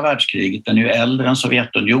andra världskriget, den är ju äldre än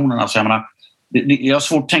Sovjetunionen. Alltså jag har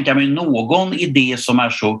svårt att tänka mig någon idé som är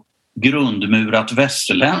så grundmurat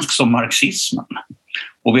västerländsk som marxismen.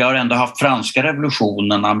 Och vi har ändå haft franska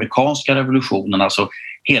revolutionen, amerikanska revolutionen, alltså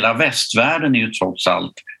hela västvärlden är ju trots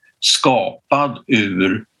allt skapad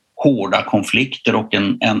ur hårda konflikter och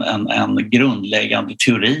en grundläggande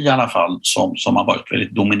teori i alla fall som har varit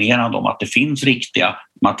väldigt dominerande om att det finns riktiga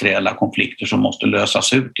materiella konflikter som måste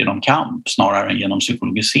lösas ut genom kamp snarare än genom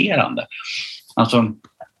psykologiserande. Alltså,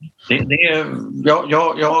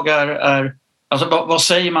 jag är alltså vad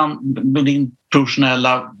säger man med ditt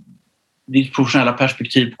professionella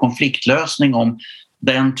perspektiv på konfliktlösning om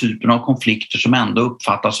den typen av konflikter som ändå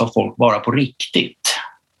uppfattas av folk bara på riktigt?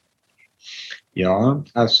 Ja,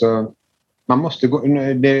 alltså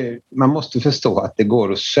man måste förstå att det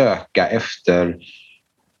går att söka efter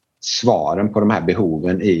svaren på de här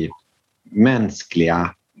behoven i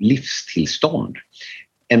mänskliga livstillstånd.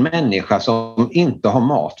 En människa som inte har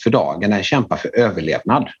mat för dagen, den kämpar för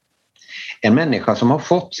överlevnad. En människa som har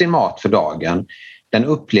fått sin mat för dagen, den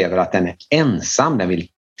upplever att den är ensam, den vill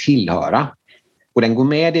tillhöra. Och den går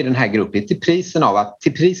med i den här gruppen till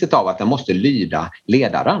priset av att den måste lyda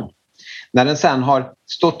ledaren. När den sen har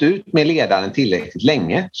stått ut med ledaren tillräckligt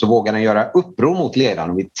länge så vågar den göra uppror mot ledaren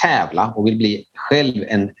och vill tävla och vill bli själv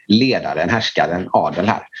en ledare, en härskare, en adel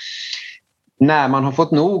här. När man har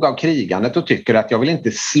fått nog av krigandet och tycker att jag vill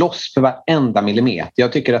inte slåss för varenda millimeter.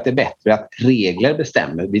 Jag tycker att det är bättre att regler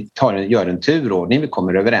bestämmer. Vi gör en turordning, vi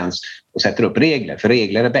kommer överens och sätter upp regler. För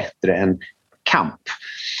regler är bättre än kamp.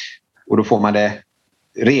 Och då får man det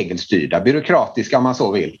regelstyrda, byråkratiska om man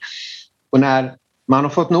så vill. Och när man har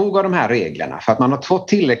fått nog av de här reglerna för att man har fått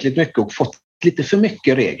tillräckligt mycket och fått lite för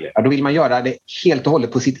mycket regler, då vill man göra det helt och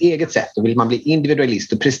hållet på sitt eget sätt. Då vill man bli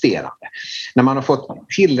individualist och presterande. När man har fått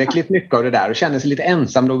tillräckligt mycket av det där och känner sig lite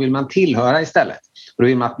ensam, då vill man tillhöra istället. Och då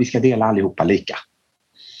vill man att vi ska dela allihopa lika.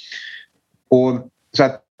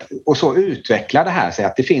 Och så utvecklar det här sig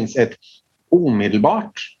att det finns ett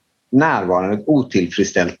omedelbart närvarande, ett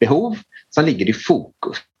otillfredsställt behov som ligger i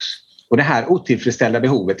fokus. Och det här otillfredsställda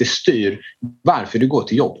behovet, det styr varför du går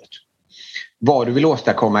till jobbet. Vad du vill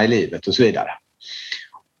åstadkomma i livet och så vidare.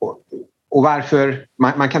 Och varför,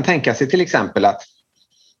 man kan tänka sig till exempel att,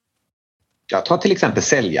 jag tar till exempel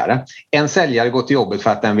säljare. En säljare går till jobbet för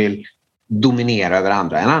att den vill dominera över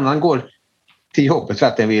andra. En annan går till jobbet för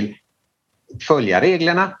att den vill följa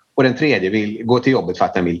reglerna. Och den tredje vill gå till jobbet för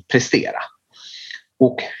att den vill prestera.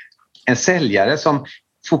 Och en säljare som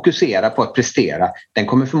fokuserar på att prestera, den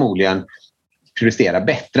kommer förmodligen prestera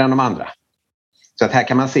bättre än de andra. Så att här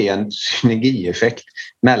kan man se en synergieffekt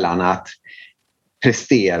mellan att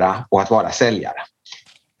prestera och att vara säljare.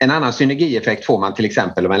 En annan synergieffekt får man till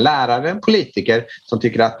exempel av en lärare, en politiker som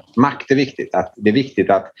tycker att makt är viktigt. Att det är viktigt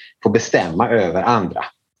att få bestämma över andra.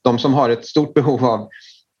 De som har ett stort behov av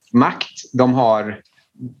makt, de har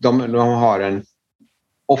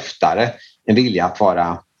oftare en vilja att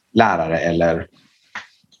vara lärare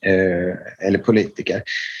eller politiker.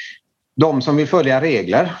 De som vill följa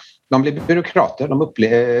regler, de blir byråkrater, de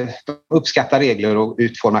uppskattar regler och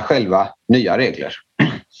utformar själva nya regler.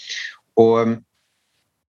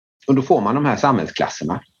 Och då får man de här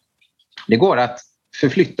samhällsklasserna. Det går att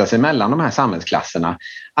förflytta sig mellan de här samhällsklasserna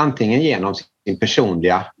antingen genom sin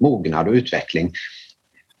personliga mognad och utveckling.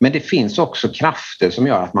 Men det finns också krafter som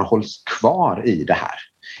gör att man hålls kvar i det här.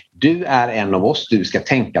 Du är en av oss, du ska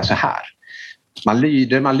tänka så här. Man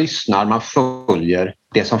lyder, man lyssnar, man följer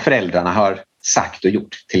det som föräldrarna har sagt och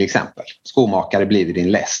gjort, till exempel. Skomakare blir vid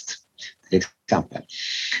din läst, till exempel.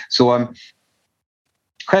 Så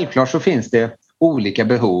självklart så finns det olika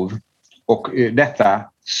behov och detta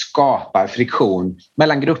skapar friktion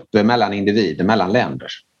mellan grupper, mellan individer, mellan länder.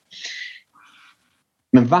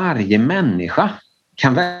 Men varje människa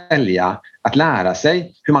kan välja att lära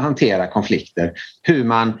sig hur man hanterar konflikter, hur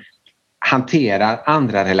man hanterar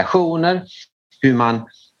andra relationer, hur man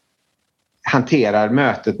hanterar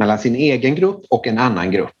mötet mellan sin egen grupp och en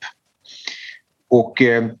annan grupp. Och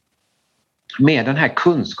med den här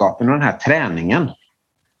kunskapen och den här träningen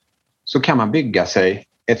så kan man bygga sig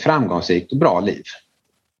ett framgångsrikt och bra liv.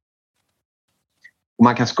 Och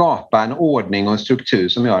man kan skapa en ordning och en struktur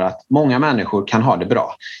som gör att många människor kan ha det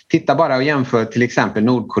bra. Titta bara och jämför till exempel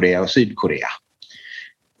Nordkorea och Sydkorea.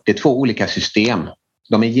 Det är två olika system.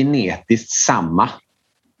 De är genetiskt samma.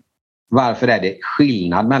 Varför är det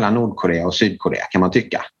skillnad mellan Nordkorea och Sydkorea kan man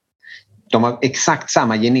tycka? De har exakt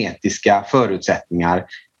samma genetiska förutsättningar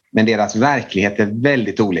men deras verklighet är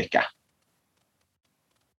väldigt olika.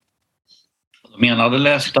 Menade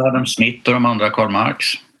läst Adam Smith och de andra Karl Marx.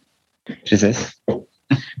 Precis.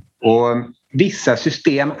 Och vissa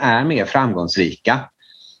system är mer framgångsrika.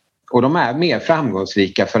 Och de är mer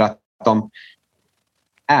framgångsrika för att de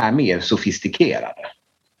är mer sofistikerade.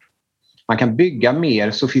 Man kan bygga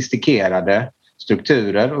mer sofistikerade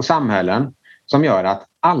strukturer och samhällen som gör att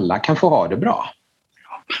alla kan få ha det bra.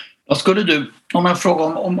 Vad skulle du, om jag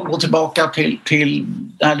frågar om att gå tillbaka till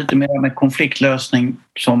det här lite mer med konfliktlösning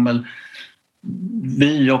som väl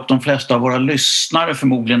vi och de flesta av våra lyssnare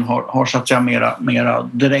förmodligen har så att säga mera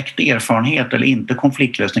direkt erfarenhet eller inte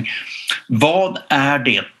konfliktlösning. Vad är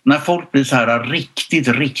det när folk blir så här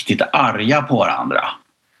riktigt arga på varandra?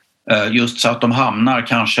 Just så att de hamnar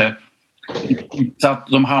kanske så att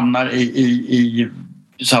de hamnar i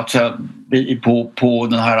så att säga på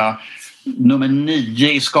den här nummer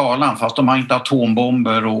 9 i skalan, fast de har inte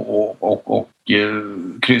atombomber och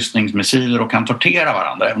kryssningsmissiler och kan tortera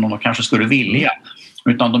varandra även om de kanske skulle vilja,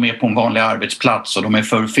 utan de är på en vanlig arbetsplats och de är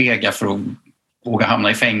för fega för att våga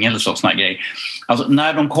hamna i fängelse och såna grejer. Alltså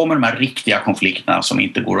när de kommer de här riktiga konflikterna som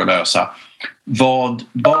inte går att lösa, vad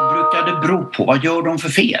brukar det bero på? Vad gör de för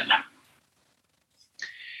fel?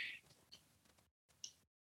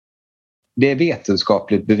 Det är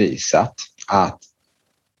vetenskapligt bevisat att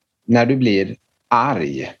när du blir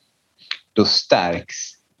arg, då stärks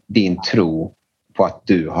din tro på att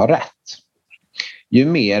du har rätt. Ju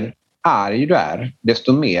mer arg du är,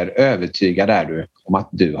 desto mer övertygad är du om att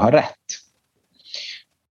du har rätt.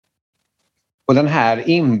 Och den här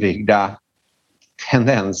inbyggda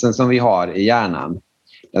tendensen som vi har i hjärnan,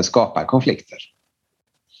 den skapar konflikter.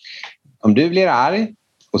 Om du blir arg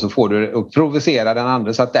och så får du att provocera den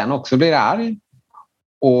andra så att den också blir arg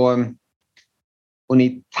och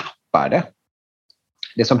ni tappar det.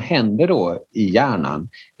 Det som händer då i hjärnan,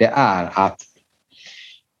 det är att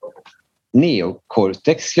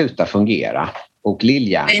neokortex slutar fungera och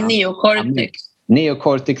lillhjärnan. Det är neokortex.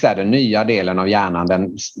 Neokortex är den nya delen av hjärnan,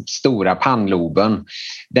 den stora pannloben,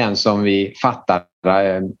 den som vi fattar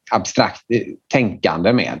abstrakt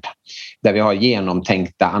tänkande med, där vi har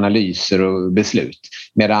genomtänkta analyser och beslut,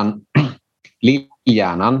 medan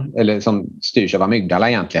lillhjärnan, eller som styrs av amygdala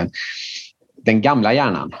egentligen, den gamla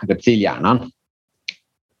hjärnan, reptilhjärnan,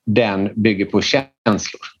 den bygger på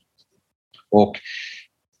känslor. Och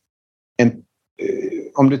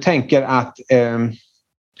om du tänker att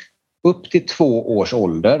upp till 2 års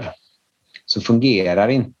ålder så fungerar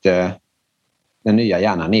inte den nya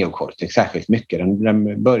hjärnan neokortex särskilt mycket.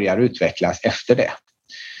 Den börjar utvecklas efter det.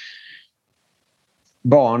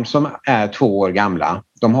 Barn som är 2 år gamla,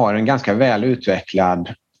 de har en ganska väl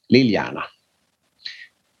utvecklad lillhjärna.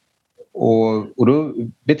 Och då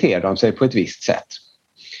beter de sig på ett visst sätt.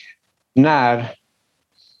 När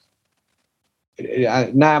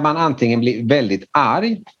man antingen blir väldigt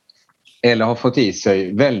arg eller har fått i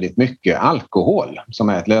sig väldigt mycket alkohol som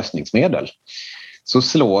är ett lösningsmedel, så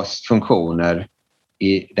slås funktioner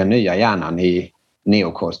i den nya hjärnan i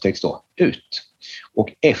neokortex då ut. Och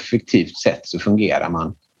effektivt sett så fungerar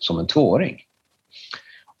man som en 2-åring.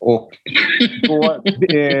 Och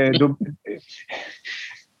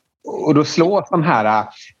då slås de här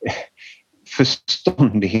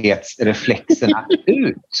förståndighetsreflexerna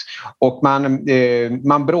ut och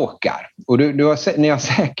man bråkar. Och ni har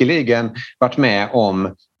säkerligen varit med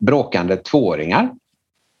om bråkande 2-åringar.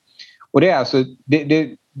 Och det är alltså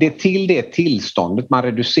det är till det tillståndet man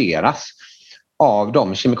reduceras av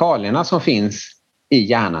de kemikalierna som finns i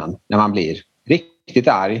hjärnan när man blir riktigt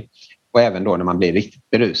arg och även då när man blir riktigt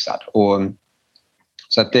berusad. Och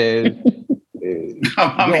så att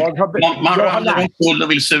man ramlar omkull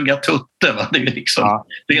och vill suga tutte, va? Det är liksom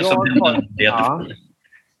det som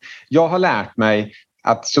jag har lärt mig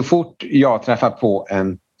att så fort jag träffar på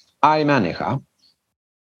en arg människa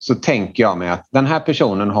så tänker jag mig att den här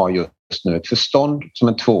personen har just nu ett förstånd som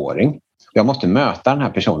en 2-åring. Jag måste möta den här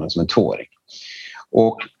personen som en 2-åring.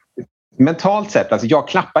 Och mentalt sett, alltså jag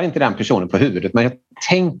klappar inte den personen på huvudet, men jag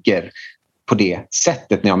tänker på det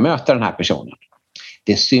sättet när jag möter den här personen.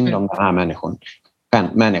 Det är synd om den här människan.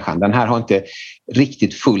 Den här har inte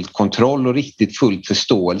riktigt fullt kontroll och riktigt fullt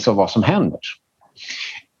förståelse av vad som händer.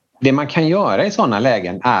 Det man kan göra i sådana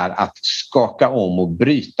lägen är att skaka om och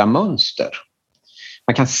bryta mönster.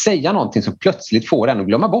 Man kan säga någonting som plötsligt får den att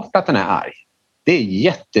glömma bort att den är arg. Det är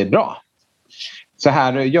jättebra. Så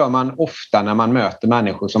här gör man ofta när man möter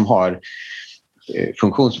människor som har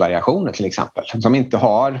funktionsvariationer till exempel. Som inte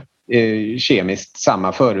har kemiskt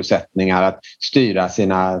samma förutsättningar att styra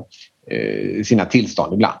sina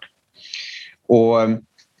tillstånd ibland. Och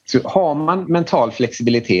så har man mental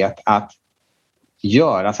flexibilitet att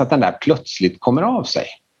göra så att den där plötsligt kommer av sig.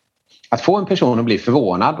 Att få en person att bli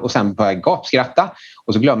förvånad och sen börja gapskratta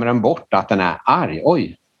och så glömmer den bort att den är arg.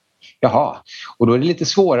 Oj, jaha. Och då är det lite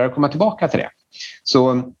svårare att komma tillbaka till det.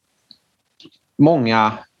 Så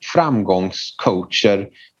många framgångscoacher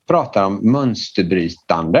pratar om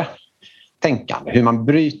mönsterbrytande tänkande. Hur man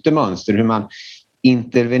bryter mönster, hur man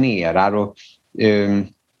intervenerar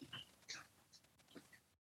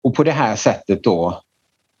och på det här sättet då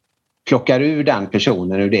plockar ur den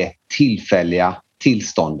personen ur det tillfälliga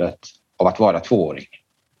tillståndet av att vara 2-åring.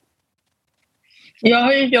 Jag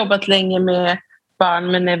har ju jobbat länge med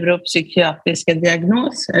barn med neuropsykiatriska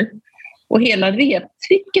diagnoser. Och hela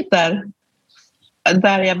reptricket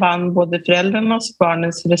där jag vann både föräldrarnas och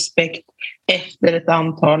barnens respekt efter ett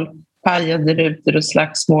antal pajade rutor och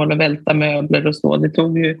slagsmål och välta möbler och så. Det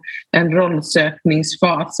tog ju en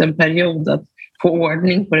rollsökningsfas, en period att få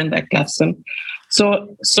ordning på den där klassen.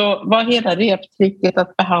 Så var hela reptricket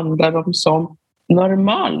att behandla dem som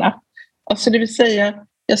normala. Alltså det vill säga,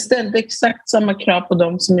 jag ställde exakt samma krav på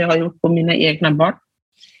dem som jag har gjort på mina egna barn.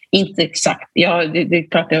 Inte exakt, det är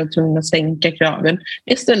klart jag var tvungen att sänka kraven.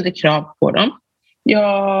 Jag ställde krav på dem.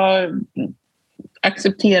 Jag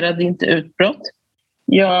accepterade inte utbrott.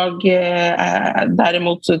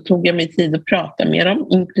 Däremot så tog jag mig tid att prata med dem,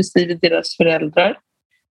 inklusive deras föräldrar.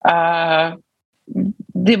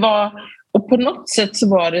 Och på något sätt så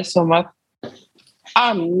var det som att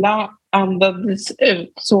alla andades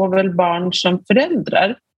ut, såväl barn som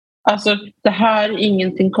föräldrar. Alltså det här är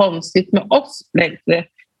ingenting konstigt med oss längre.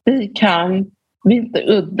 Vi är inte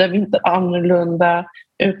udda, vi är inte annorlunda,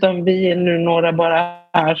 utan vi är nu några bara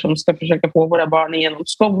här som ska försöka få våra barn igenom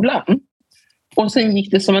skolan. Och sen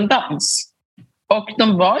gick det som en dans. Och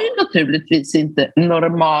de var ju naturligtvis inte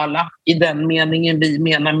normala i den meningen vi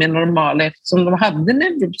menar med normala, eftersom de hade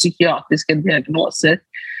neuropsykiatriska diagnoser.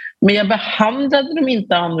 Men jag behandlade dem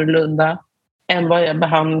inte annorlunda än vad jag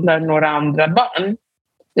behandlar några andra barn.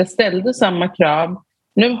 Jag ställde samma krav.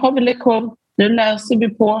 Nu har vi lektion, nu läser vi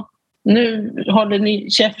på, nu håller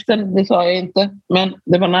ni käften, det sa jag inte, men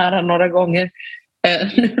det var nära några gånger.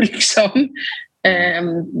 Nu liksom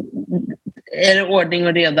är det ordning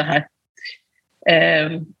och reda här.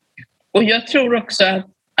 Och jag tror också att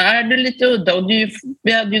är du lite udda, och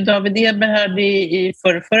vi hade ju David Eberhard i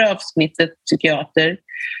förra avsnittet, psykiater,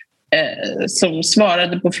 som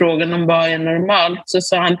svarade på frågan om vad är normalt, så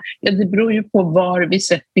sa han, ja, det beror ju på var vi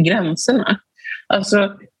sätter gränserna.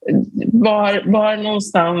 Alltså var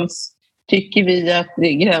någonstans tycker vi att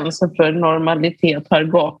gränsen för normalitet har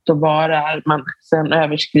gått, och var är man sen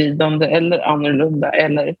överskridande eller annorlunda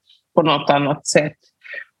eller på något annat sätt.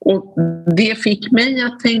 Och det fick mig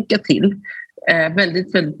att tänka till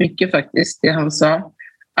väldigt, väldigt mycket faktiskt, det han sa.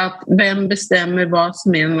 Att vem bestämmer vad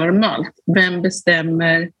som är normalt? Vem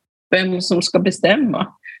bestämmer vem som ska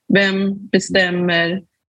bestämma? Vem bestämmer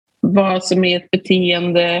vad som är ett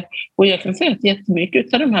beteende? Och jag kan säga att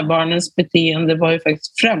jättemycket av de här barnens beteende var ju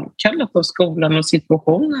faktiskt framkallat av skolan och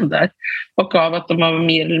situationen där. Och av att de var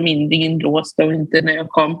mer eller mindre inlåsta och inte när jag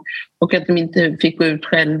kom. Och att de inte fick gå ut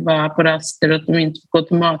själva på raster och att de inte fick gå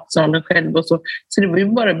till matsalen själva. Och så det var ju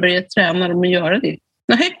bara att börja träna dem att göra det.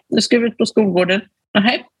 Nej, nu ska vi ut på skolgården.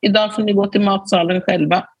 Nej, idag får ni gå till matsalen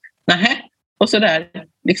själva. Nej, och så där.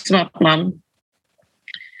 Liksom att man...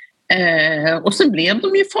 och sen blev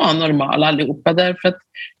de ju fan normala allihopa, därför att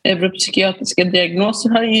neuropsykiatriska diagnoser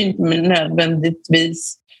har ju inte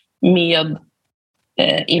nödvändigtvis med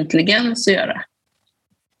intelligens att göra.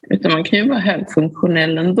 Utan man kan ju vara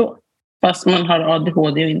högfunktionell ändå, fast man har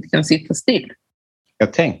ADHD och inte kan sitta still.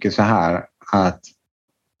 Jag tänker så här att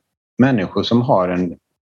människor som har en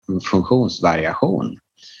funktionsvariation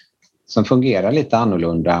som fungerar lite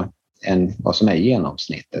annorlunda än vad som är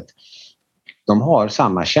genomsnittet, de har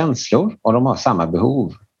samma känslor och de har samma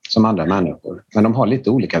behov som andra människor. Men de har lite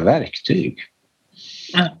olika verktyg.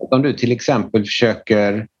 Om du till exempel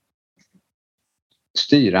försöker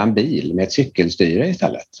styra en bil med ett cykelstyre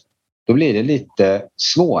istället, då blir det lite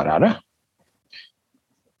svårare.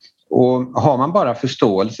 Och har man bara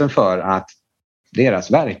förståelsen för att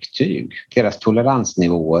deras verktyg, deras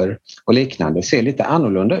toleransnivåer och liknande ser lite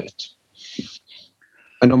annorlunda ut,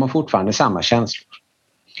 men de har fortfarande samma känslor.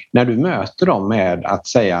 När du möter dem med att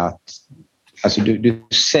säga att, alltså du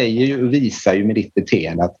säger ju och visar ju med ditt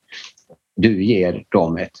beteende att du ger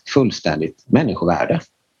dem ett fullständigt människovärde.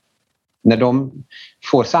 När de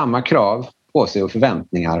får samma krav på sig och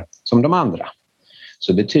förväntningar som de andra,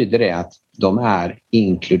 så betyder det att de är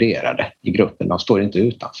inkluderade i gruppen, de står inte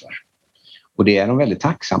utanför. Och det är de väldigt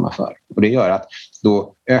tacksamma för. Och det gör att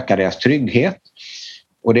då ökar deras trygghet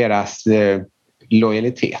och deras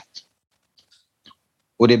lojalitet.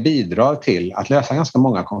 Och det bidrar till att lösa ganska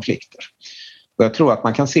många konflikter. Och jag tror att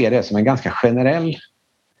man kan se det som en ganska generell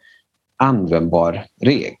användbar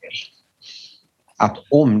regel. Att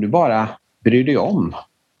om du bara bryr dig om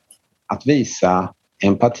att visa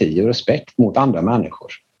empati och respekt mot andra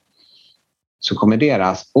människor, så kommer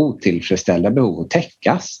deras otillfredsställda behov att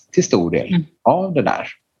täckas till stor del av det där.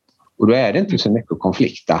 Och då är det inte så mycket att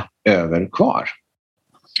konflikta över kvar.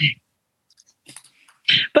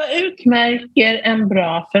 Vad utmärker en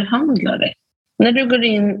bra förhandlare? När du går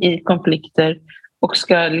in i konflikter och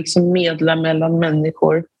ska liksom medla mellan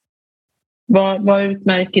människor, vad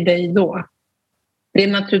utmärker dig då? Det är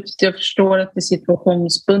naturligtvis, jag förstår att det är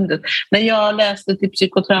situationsbundet. När jag läste till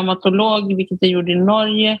psykotraumatolog, vilket jag gjorde i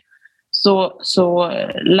Norge, så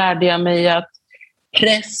lärde jag mig att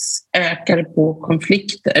press ökar på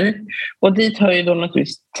konflikter. Och dit hör ju då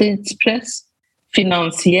naturligtvis tidspress,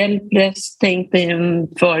 finansiell press. Tänk dig en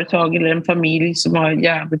företag eller en familj som har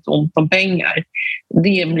jävligt ont om pengar.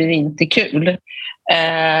 Det blir inte kul.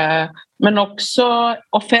 Men också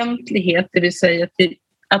offentlighet, det vill säga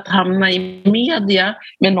att hamna i media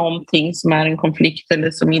med någonting som är en konflikt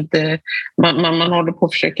eller som inte man håller på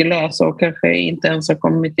att försöka lösa och kanske inte ens har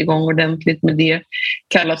kommit igång ordentligt med det,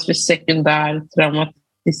 kallas för sekundär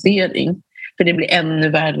traumatisering. För det blir ännu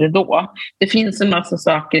värre då. Det finns en massa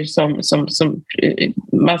saker som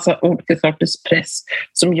massa olika sorters press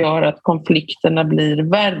som gör att konflikterna blir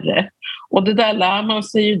värre. Och det där lär man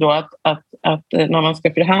sig ju då att när man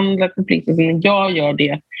ska förhandla konflikter, när jag gör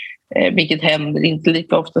det, vilket händer inte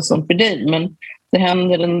lika ofta som för dig, men det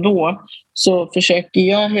händer ändå, så försöker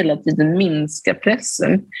jag hela tiden minska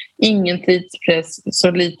pressen. Ingen tidspress,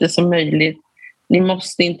 så lite som möjligt. Ni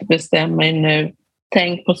måste inte bestämma er nu.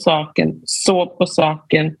 Tänk på saken, sov på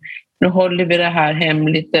saken. Nu håller vi det här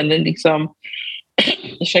hemligt, eller liksom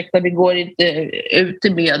ursäkta, vi går inte ut i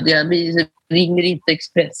media, vi ringer inte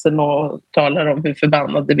Expressen och talar om hur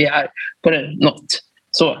förbannade vi är på något.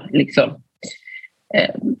 Så liksom.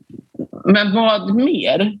 Men vad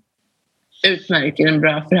mer utmärker en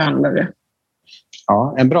bra förhandlare?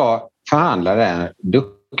 Ja, en bra förhandlare är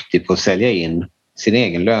duktig på att sälja in sin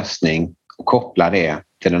egen lösning och koppla det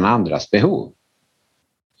till den andras behov.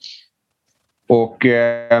 Och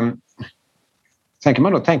sen kan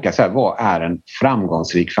man då tänka så här, vad är en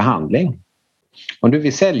framgångsrik förhandling? Om du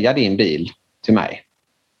vill sälja din bil till mig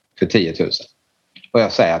för 10 000 och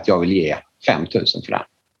jag säger att jag vill ge 5 000 för den.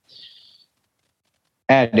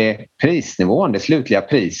 Är det prisnivån, det slutliga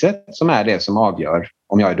priset, som är det som avgör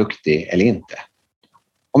om jag är duktig eller inte?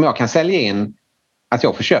 Om jag kan sälja in att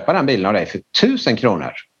jag får köpa den bilen av dig för 1000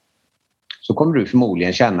 kronor, så kommer du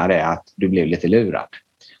förmodligen känna det att du blev lite lurad.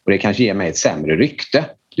 Och det kanske ger mig ett sämre rykte.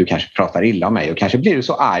 Du kanske pratar illa om mig och kanske blir du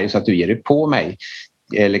så arg så att du ger dig på mig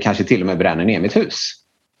eller kanske till och med bränner ner mitt hus.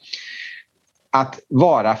 Att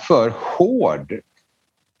vara för hård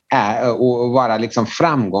och vara liksom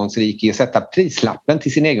framgångsrik i att sätta prislappen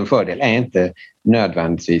till sin egen fördel är inte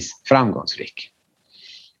nödvändigtvis framgångsrik.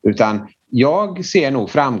 Utan jag ser nog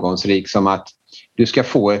framgångsrik som att du ska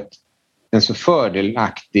få en så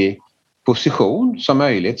fördelaktig position som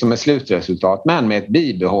möjligt som ett slutresultat, men med ett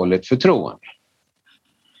bibehållet förtroende.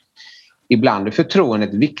 Ibland är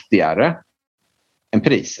förtroendet viktigare än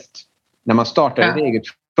priset. När man startar ett eget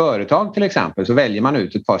företag till exempel, så väljer man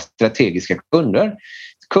ut ett par strategiska kunder.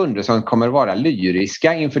 Kunder som kommer vara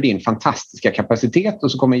lyriska inför din fantastiska kapacitet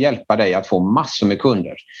och som kommer hjälpa dig att få massor med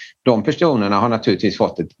kunder. De personerna har naturligtvis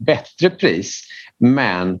fått ett bättre pris,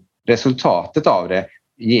 men resultatet av det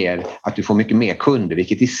ger att du får mycket mer kunder,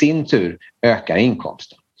 vilket i sin tur ökar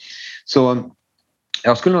inkomsten. Så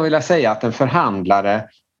jag skulle nog vilja säga att en förhandlare,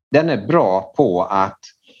 den är bra på att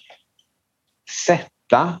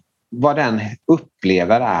sätta vad den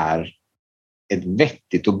upplever är ett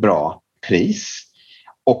vettigt och bra pris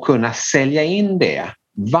och kunna sälja in det.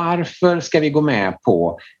 Varför ska vi gå med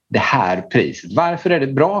på det här priset? Varför är det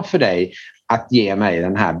bra för dig att ge mig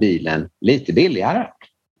den här bilen lite billigare?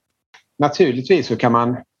 Naturligtvis så kan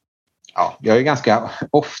man, jag är ganska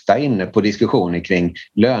ofta inne på diskussioner kring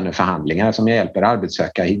löneförhandlingar som hjälper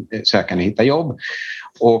arbetssökande hitta jobb.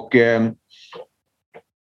 Och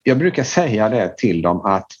jag brukar säga det till dem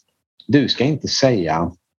att du ska inte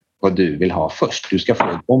säga vad du vill ha först. Du ska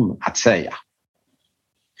få dem att säga.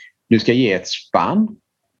 Du ska ge ett spann.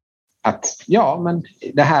 Att men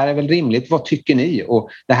det här är väl rimligt, vad tycker ni? Och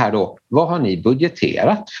det här då, vad har ni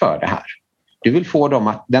budgeterat för det här? Du vill få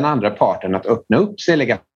dem den andra parten att öppna upp sig,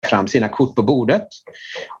 lägga fram sina kort på bordet.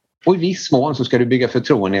 Och i viss mån så ska du bygga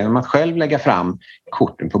förtroende genom att själv lägga fram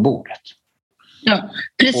korten på bordet. Ja,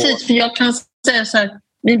 precis. För jag kan säga så här,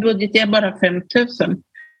 min budget är bara 5 000.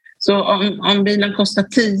 Så om bilen kostar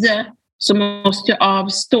 10 så måste jag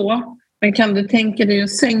avstå Men kan du tänka dig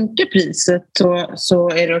att sänka priset så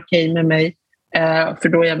är det okej med mig, för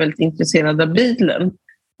då är jag väldigt intresserad av bilen.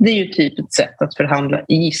 Det är ju typ ett sätt att förhandla,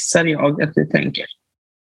 gissar jag att du tänker.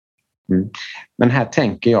 Men här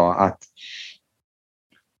tänker jag att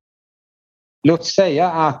låt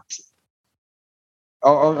säga att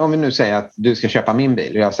om vi nu säger att du ska köpa min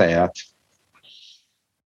bil och jag säger att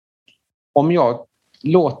om jag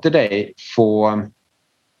låter dig få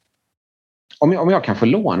om jag kan få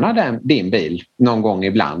låna din bil någon gång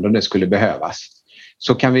ibland om det skulle behövas,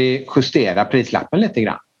 så kan vi justera prislappen lite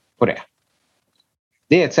grann på det.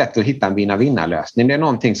 Det är ett sätt att hitta en vinna-vinna-lösning. Det är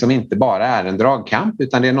någonting som inte bara är en dragkamp,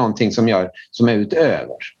 utan det är någonting som är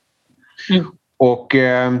utöver. Och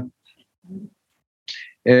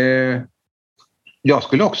jag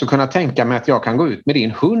skulle också kunna tänka mig att jag kan gå ut med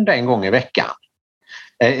din hund en gång i veckan.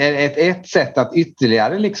 Ett sätt att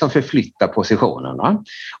ytterligare liksom förflytta positionerna.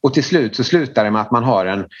 Och till slut så slutar det med att man har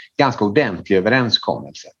en ganska ordentlig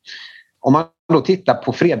överenskommelse. Om man då tittar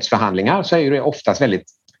på fredsförhandlingar så är det oftast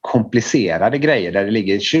väldigt komplicerade grejer där det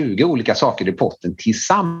ligger 20 olika saker i potten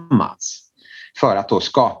tillsammans för att då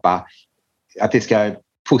skapa att det ska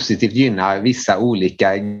positivt gynna vissa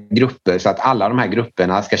olika grupper, så att alla de här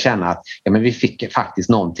grupperna ska känna att men vi fick faktiskt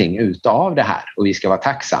någonting ut av det här och vi ska vara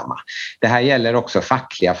tacksamma. Det här gäller också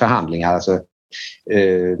fackliga förhandlingar, alltså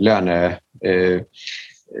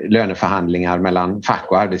löneförhandlingar mellan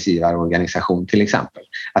fack- och arbetsgivarorganisation till exempel.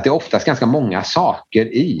 Att det är oftast ganska många saker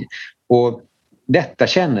i, och detta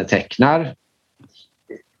kännetecknar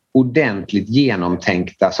ordentligt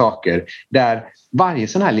genomtänkta saker där varje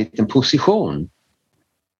sån här liten position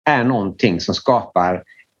är någonting som skapar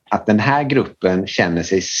att den här gruppen känner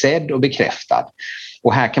sig sedd och bekräftad.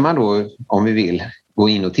 Och här kan man då, om vi vill, gå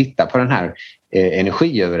in och titta på den här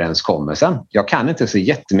energiöverenskommelsen. Jag kan inte så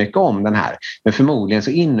jättemycket om den här, men förmodligen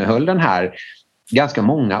så innehöll den här ganska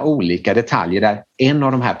många olika detaljer där en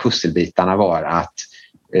av de här pusselbitarna var att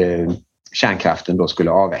kärnkraften då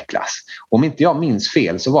skulle avvecklas. Om inte jag minns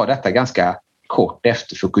fel så var detta ganska kort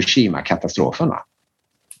efter Fukushima-katastrofen, va?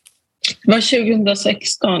 Det var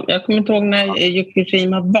 2016. Jag kommer inte ihåg när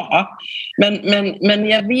Fukushima var. Men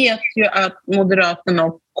jag vet ju att Moderaterna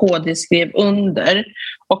och KD skrev under.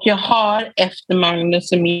 Och jag har efter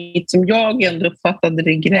Magnus och mitt, som jag ändå uppfattade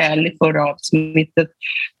det gräl i förra avsnittet,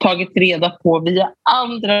 tagit reda på via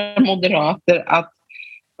andra moderater att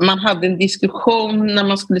man hade en diskussion när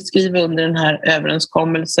man skulle skriva under den här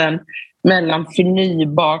överenskommelsen mellan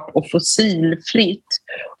förnybart och fossilfritt.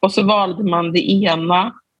 Och så valde man det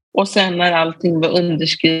ena. Och sen när allting var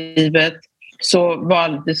underskrivet så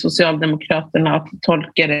valde Socialdemokraterna att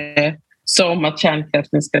tolka det som att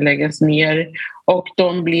kärnkraften ska läggas ner. Och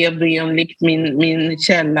de blev då enligt min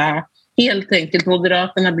källa helt enkelt,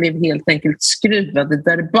 Moderaterna blev helt enkelt skruvade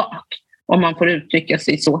där bak, om man får uttrycka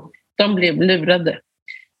sig så. De blev lurade.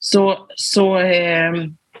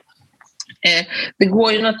 Det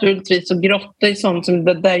går ju naturligtvis att grotta i sånt som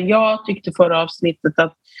det där jag tyckte förra avsnittet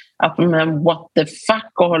att men what the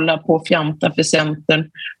fuck och hålla på och fjanta för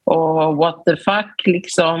Centern och what the fuck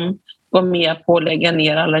liksom gå med på att lägga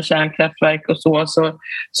ner alla kärnkraftverk och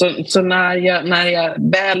så när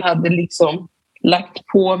jag väl hade liksom lagt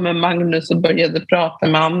på med Magnus och började prata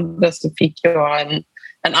med andra så fick jag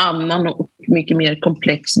en annan och mycket mer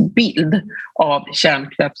komplex bild av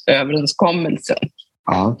kärnkraftsöverenskommelsen.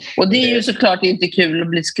 Ja. Och det är ju såklart inte kul att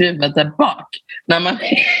bli skruvad där bak när man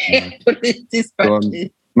är politisk parti.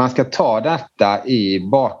 Man ska ta detta i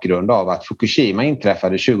bakgrund av att Fukushima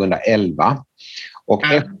inträffade 2011 och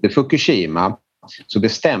efter Fukushima så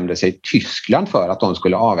bestämde sig Tyskland för att de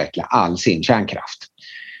skulle avveckla all sin kärnkraft.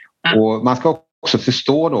 Och man ska också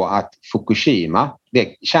förstå då att Fukushima,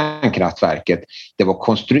 det kärnkraftverket, det var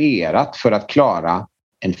konstruerat för att klara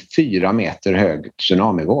en 4 meter hög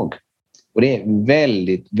tsunamivåg. Och det är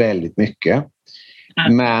väldigt, väldigt mycket.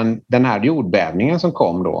 Men den här jordbävningen som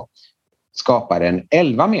kom då skapade en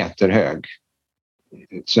 11 meter hög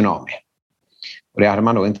tsunami. Och det hade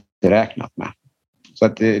man då inte räknat med. Så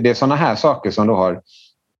att det är sådana här saker som då har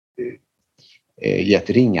gett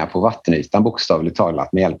ringar på vattenytan bokstavligt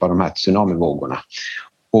talat med hjälp av de här tsunamivågorna.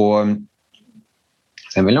 Och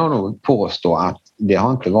sen vill jag nog påstå att det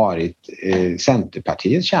har inte varit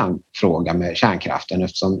Centerpartiets kärnfråga med kärnkraften,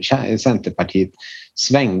 eftersom Centerpartiet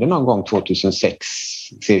svängde någon gång 2006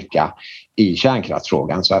 cirka i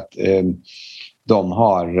kärnkraftsfrågan, så att de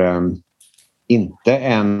har inte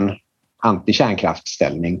en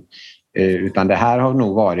anti-kärnkraftställning, utan det här har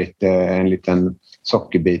nog varit en liten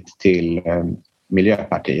sockerbit till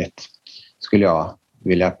Miljöpartiet, skulle jag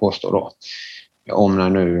vilja påstå då. Om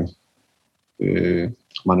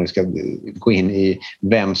man nu ska gå in i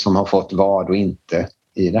vem som har fått vad och inte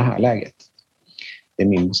i det här läget. Det är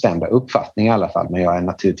min bestämda uppfattning i alla fall, men jag är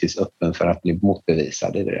naturligtvis öppen för att bli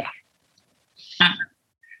motbevisad i det där.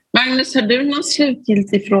 Magnus, har du någon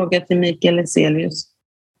slutgiltig fråga till Mikael Eselius?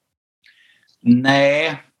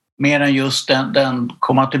 Nej, mer än just den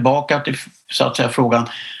komma tillbaka till så att säga frågan.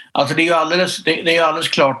 Alltså det är ju alldeles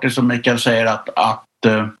klart det som Mikael säger att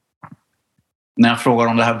när jag frågar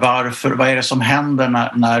om det här vad är det som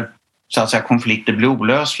händer när så att säga konflikter blir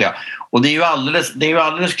olösliga? Och det är ju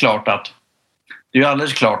alldeles klart att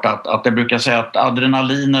jag brukar säga att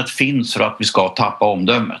adrenalinet finns för att vi ska tappa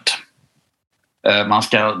omdömet.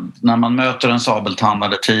 När man möter en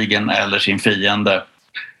sabeltandade tigern eller sin fiende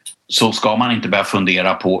så ska man inte börja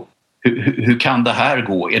fundera på hur kan det här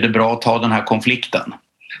gå? Är det bra att ta den här konflikten?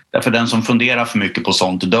 Därför den som funderar för mycket på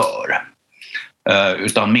sånt dör.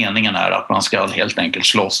 Utan meningen är att man ska helt enkelt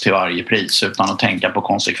slåss till varje pris utan att tänka på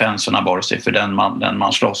konsekvenserna vare sig för den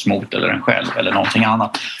man slåss mot eller en själv eller någonting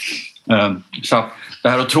annat. Så det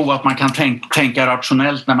här att tro att man kan tänka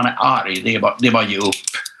rationellt när man är arg, det är bara att ge upp.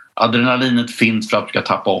 Adrenalinet finns för att du ska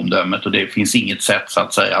tappa omdömet och det finns inget sätt så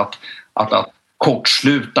att säga att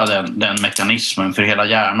kortsluta den mekanismen, för hela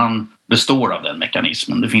hjärnan består av den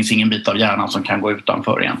mekanismen. Det finns ingen bit av hjärnan som kan gå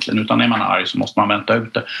utanför egentligen, utan när man är arg så måste man vänta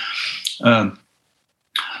ut det.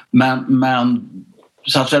 Men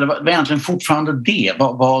så att säga, det var egentligen fortfarande det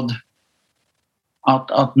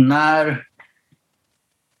att när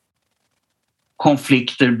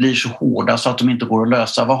konflikter blir så hårda så att de inte går att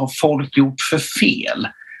lösa, vad har folk gjort för fel?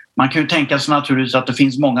 Man kan ju tänka sig naturligtvis att det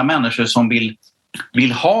finns många människor som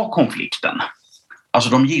vill ha konflikten. Alltså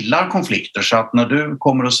de gillar konflikter, så att när du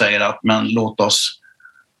kommer och säger att men låt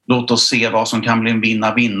oss se vad som kan bli en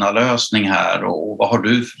vinna-vinna-lösning här och vad har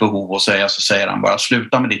du för behov att säga, så säger han bara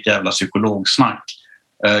sluta med ditt jävla psykologsnack.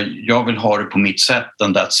 Jag vill ha det på mitt sätt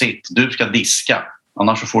and that's it. Du ska diska,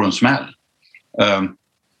 annars så får du en smäll.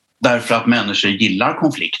 Därför att människor gillar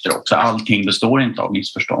konflikter också. Allting består inte av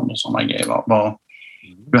missförstånd och sådana grejer.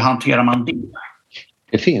 Hur hanterar man det?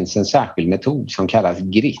 Det finns en särskild metod som kallas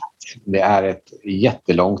GRIT. Det är ett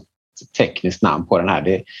jättelångt tekniskt namn på den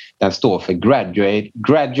här. Den står för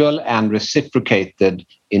Gradual and Reciprocated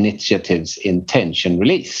Initiatives in Tension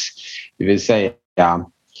Release. Det vill säga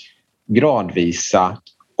gradvisa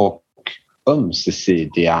och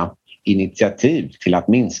ömsesidiga initiativ till att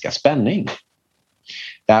minska spänning.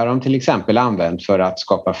 Det har de till exempel använt för att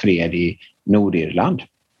skapa fred i Nordirland.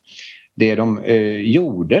 Det de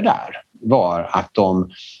gjorde där var att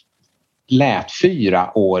de lät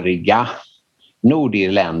 4-åriga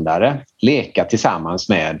nordirländare leka tillsammans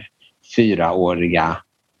med 4-åriga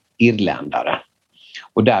irländare.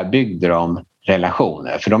 Och där byggde de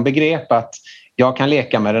relationer. För de begrep att jag kan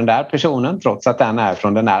leka med den där personen trots att den är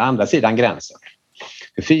från den där andra sidan gränsen.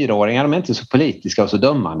 För 4-åringar de är inte så politiska och så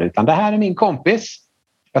dömande, utan det här är min kompis.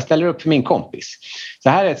 Jag ställer upp för min kompis. Så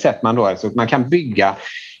här är ett sätt man kan bygga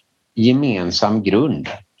gemensam grund.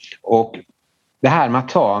 Och det här med att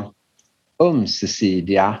ta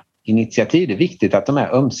ömsesidiga initiativ, det är viktigt att de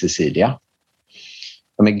är ömsesidiga.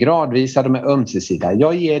 De är gradvisa, de är ömsesidiga.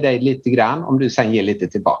 Jag ger dig lite grann om du sen ger lite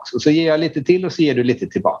tillbaks. Och så ger jag lite till och så ger du lite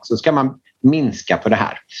tillbaks. Så ska man minska på det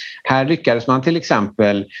här. Här lyckades man till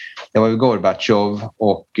exempel, det var ju Gorbachev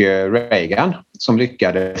och Reagan som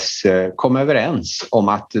lyckades komma överens om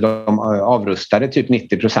att de avrustade typ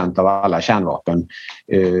 90% av alla kärnvapen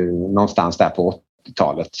någonstans där på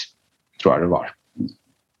 80-talet, tror jag det var.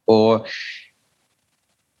 Och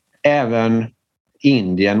även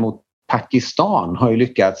Indien mot Pakistan har ju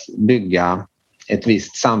lyckats bygga ett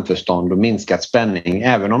visst samförstånd och minskat spänning,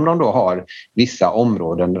 även om de då har vissa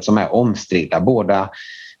områden som är omstridda.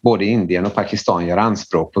 Både Indien och Pakistan gör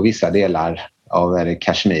anspråk på vissa delar av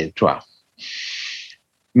Kashmir, tror jag.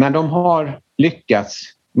 Men de har lyckats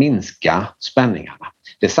minska spänningarna.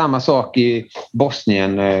 Det är samma sak i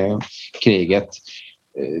Bosnienkriget.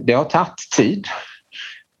 Det har tagit tid.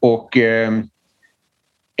 Och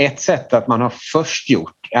ett sätt att man har först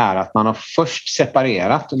gjort är att man har först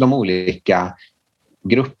separerat de olika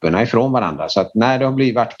grupperna ifrån varandra. Så att när det har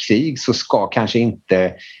blivit krig så ska kanske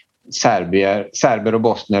inte serber och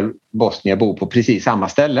bosnier bo på precis samma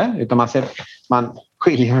ställe, utan man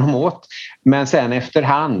skiljer dem åt. Men sen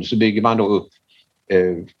efterhand så bygger man då upp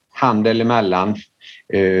handel emellan,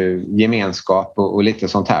 gemenskap och lite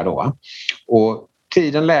sånt här då. Och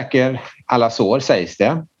tiden läker alla sår, sägs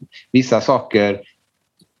det. Vissa saker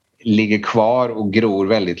ligger kvar och gror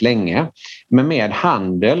väldigt länge. Men med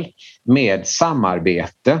handel, med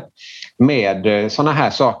samarbete, med såna här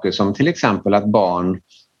saker som till exempel att barn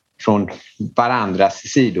från varandras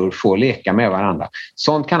sidor får leka med varandra.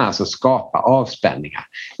 Sånt kan alltså skapa avspänningar.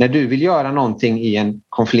 När du vill göra någonting i en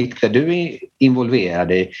konflikt där du är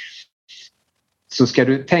involverad i, så ska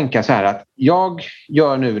du tänka så här att jag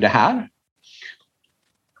gör nu det här.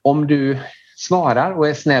 Om du svarar och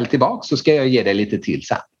är snäll tillbaka så ska jag ge dig lite till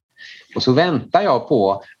sen. Och så väntar jag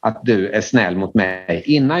på att du är snäll mot mig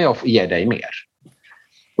innan jag ger dig mer.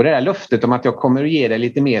 Och det där löftet om att jag kommer att ge dig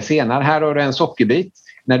lite mer senare. Här har du en sockerbit.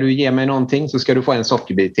 När du ger mig någonting så ska du få en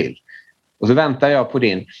sockerbit till. Och så väntar jag på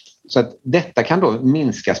din. Så att detta kan då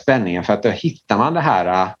minska spänningen, för att då hittar man det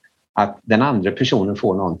här att den andra personen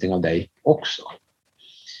får någonting av dig också.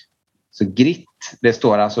 Så GRIT, det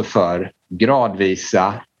står alltså för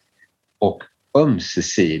gradvisa och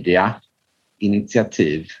ömsesidiga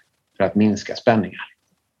initiativ för att minska spänningar.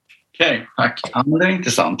 Okej, tack. Ja, det är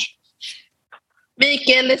intressant.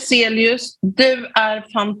 Mikael Eselius, du är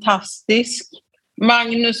fantastisk.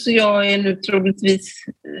 Magnus och jag är nu troligtvis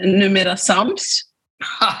numera sams.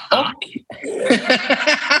 Och...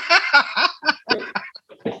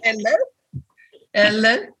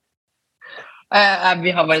 Eller?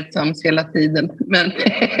 Vi har varit sams hela tiden,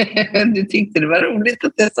 men du tyckte det var roligt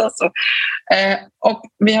att jag sa så. Och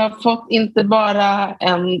vi har fått inte bara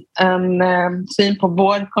en syn på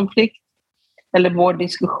vår konflikt eller vår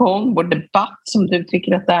diskussion, vår debatt som du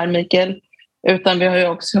tycker att det är, Mikael, utan vi har ju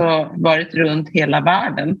också varit runt hela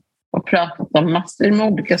världen och pratat om massor med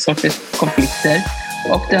olika sorters konflikter.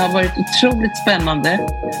 Och det har varit otroligt spännande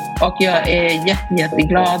och jag är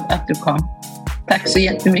jätteglad att du kom. Tack så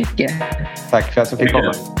jättemycket. Tack för att jag fick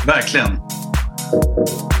komma. Verkligen.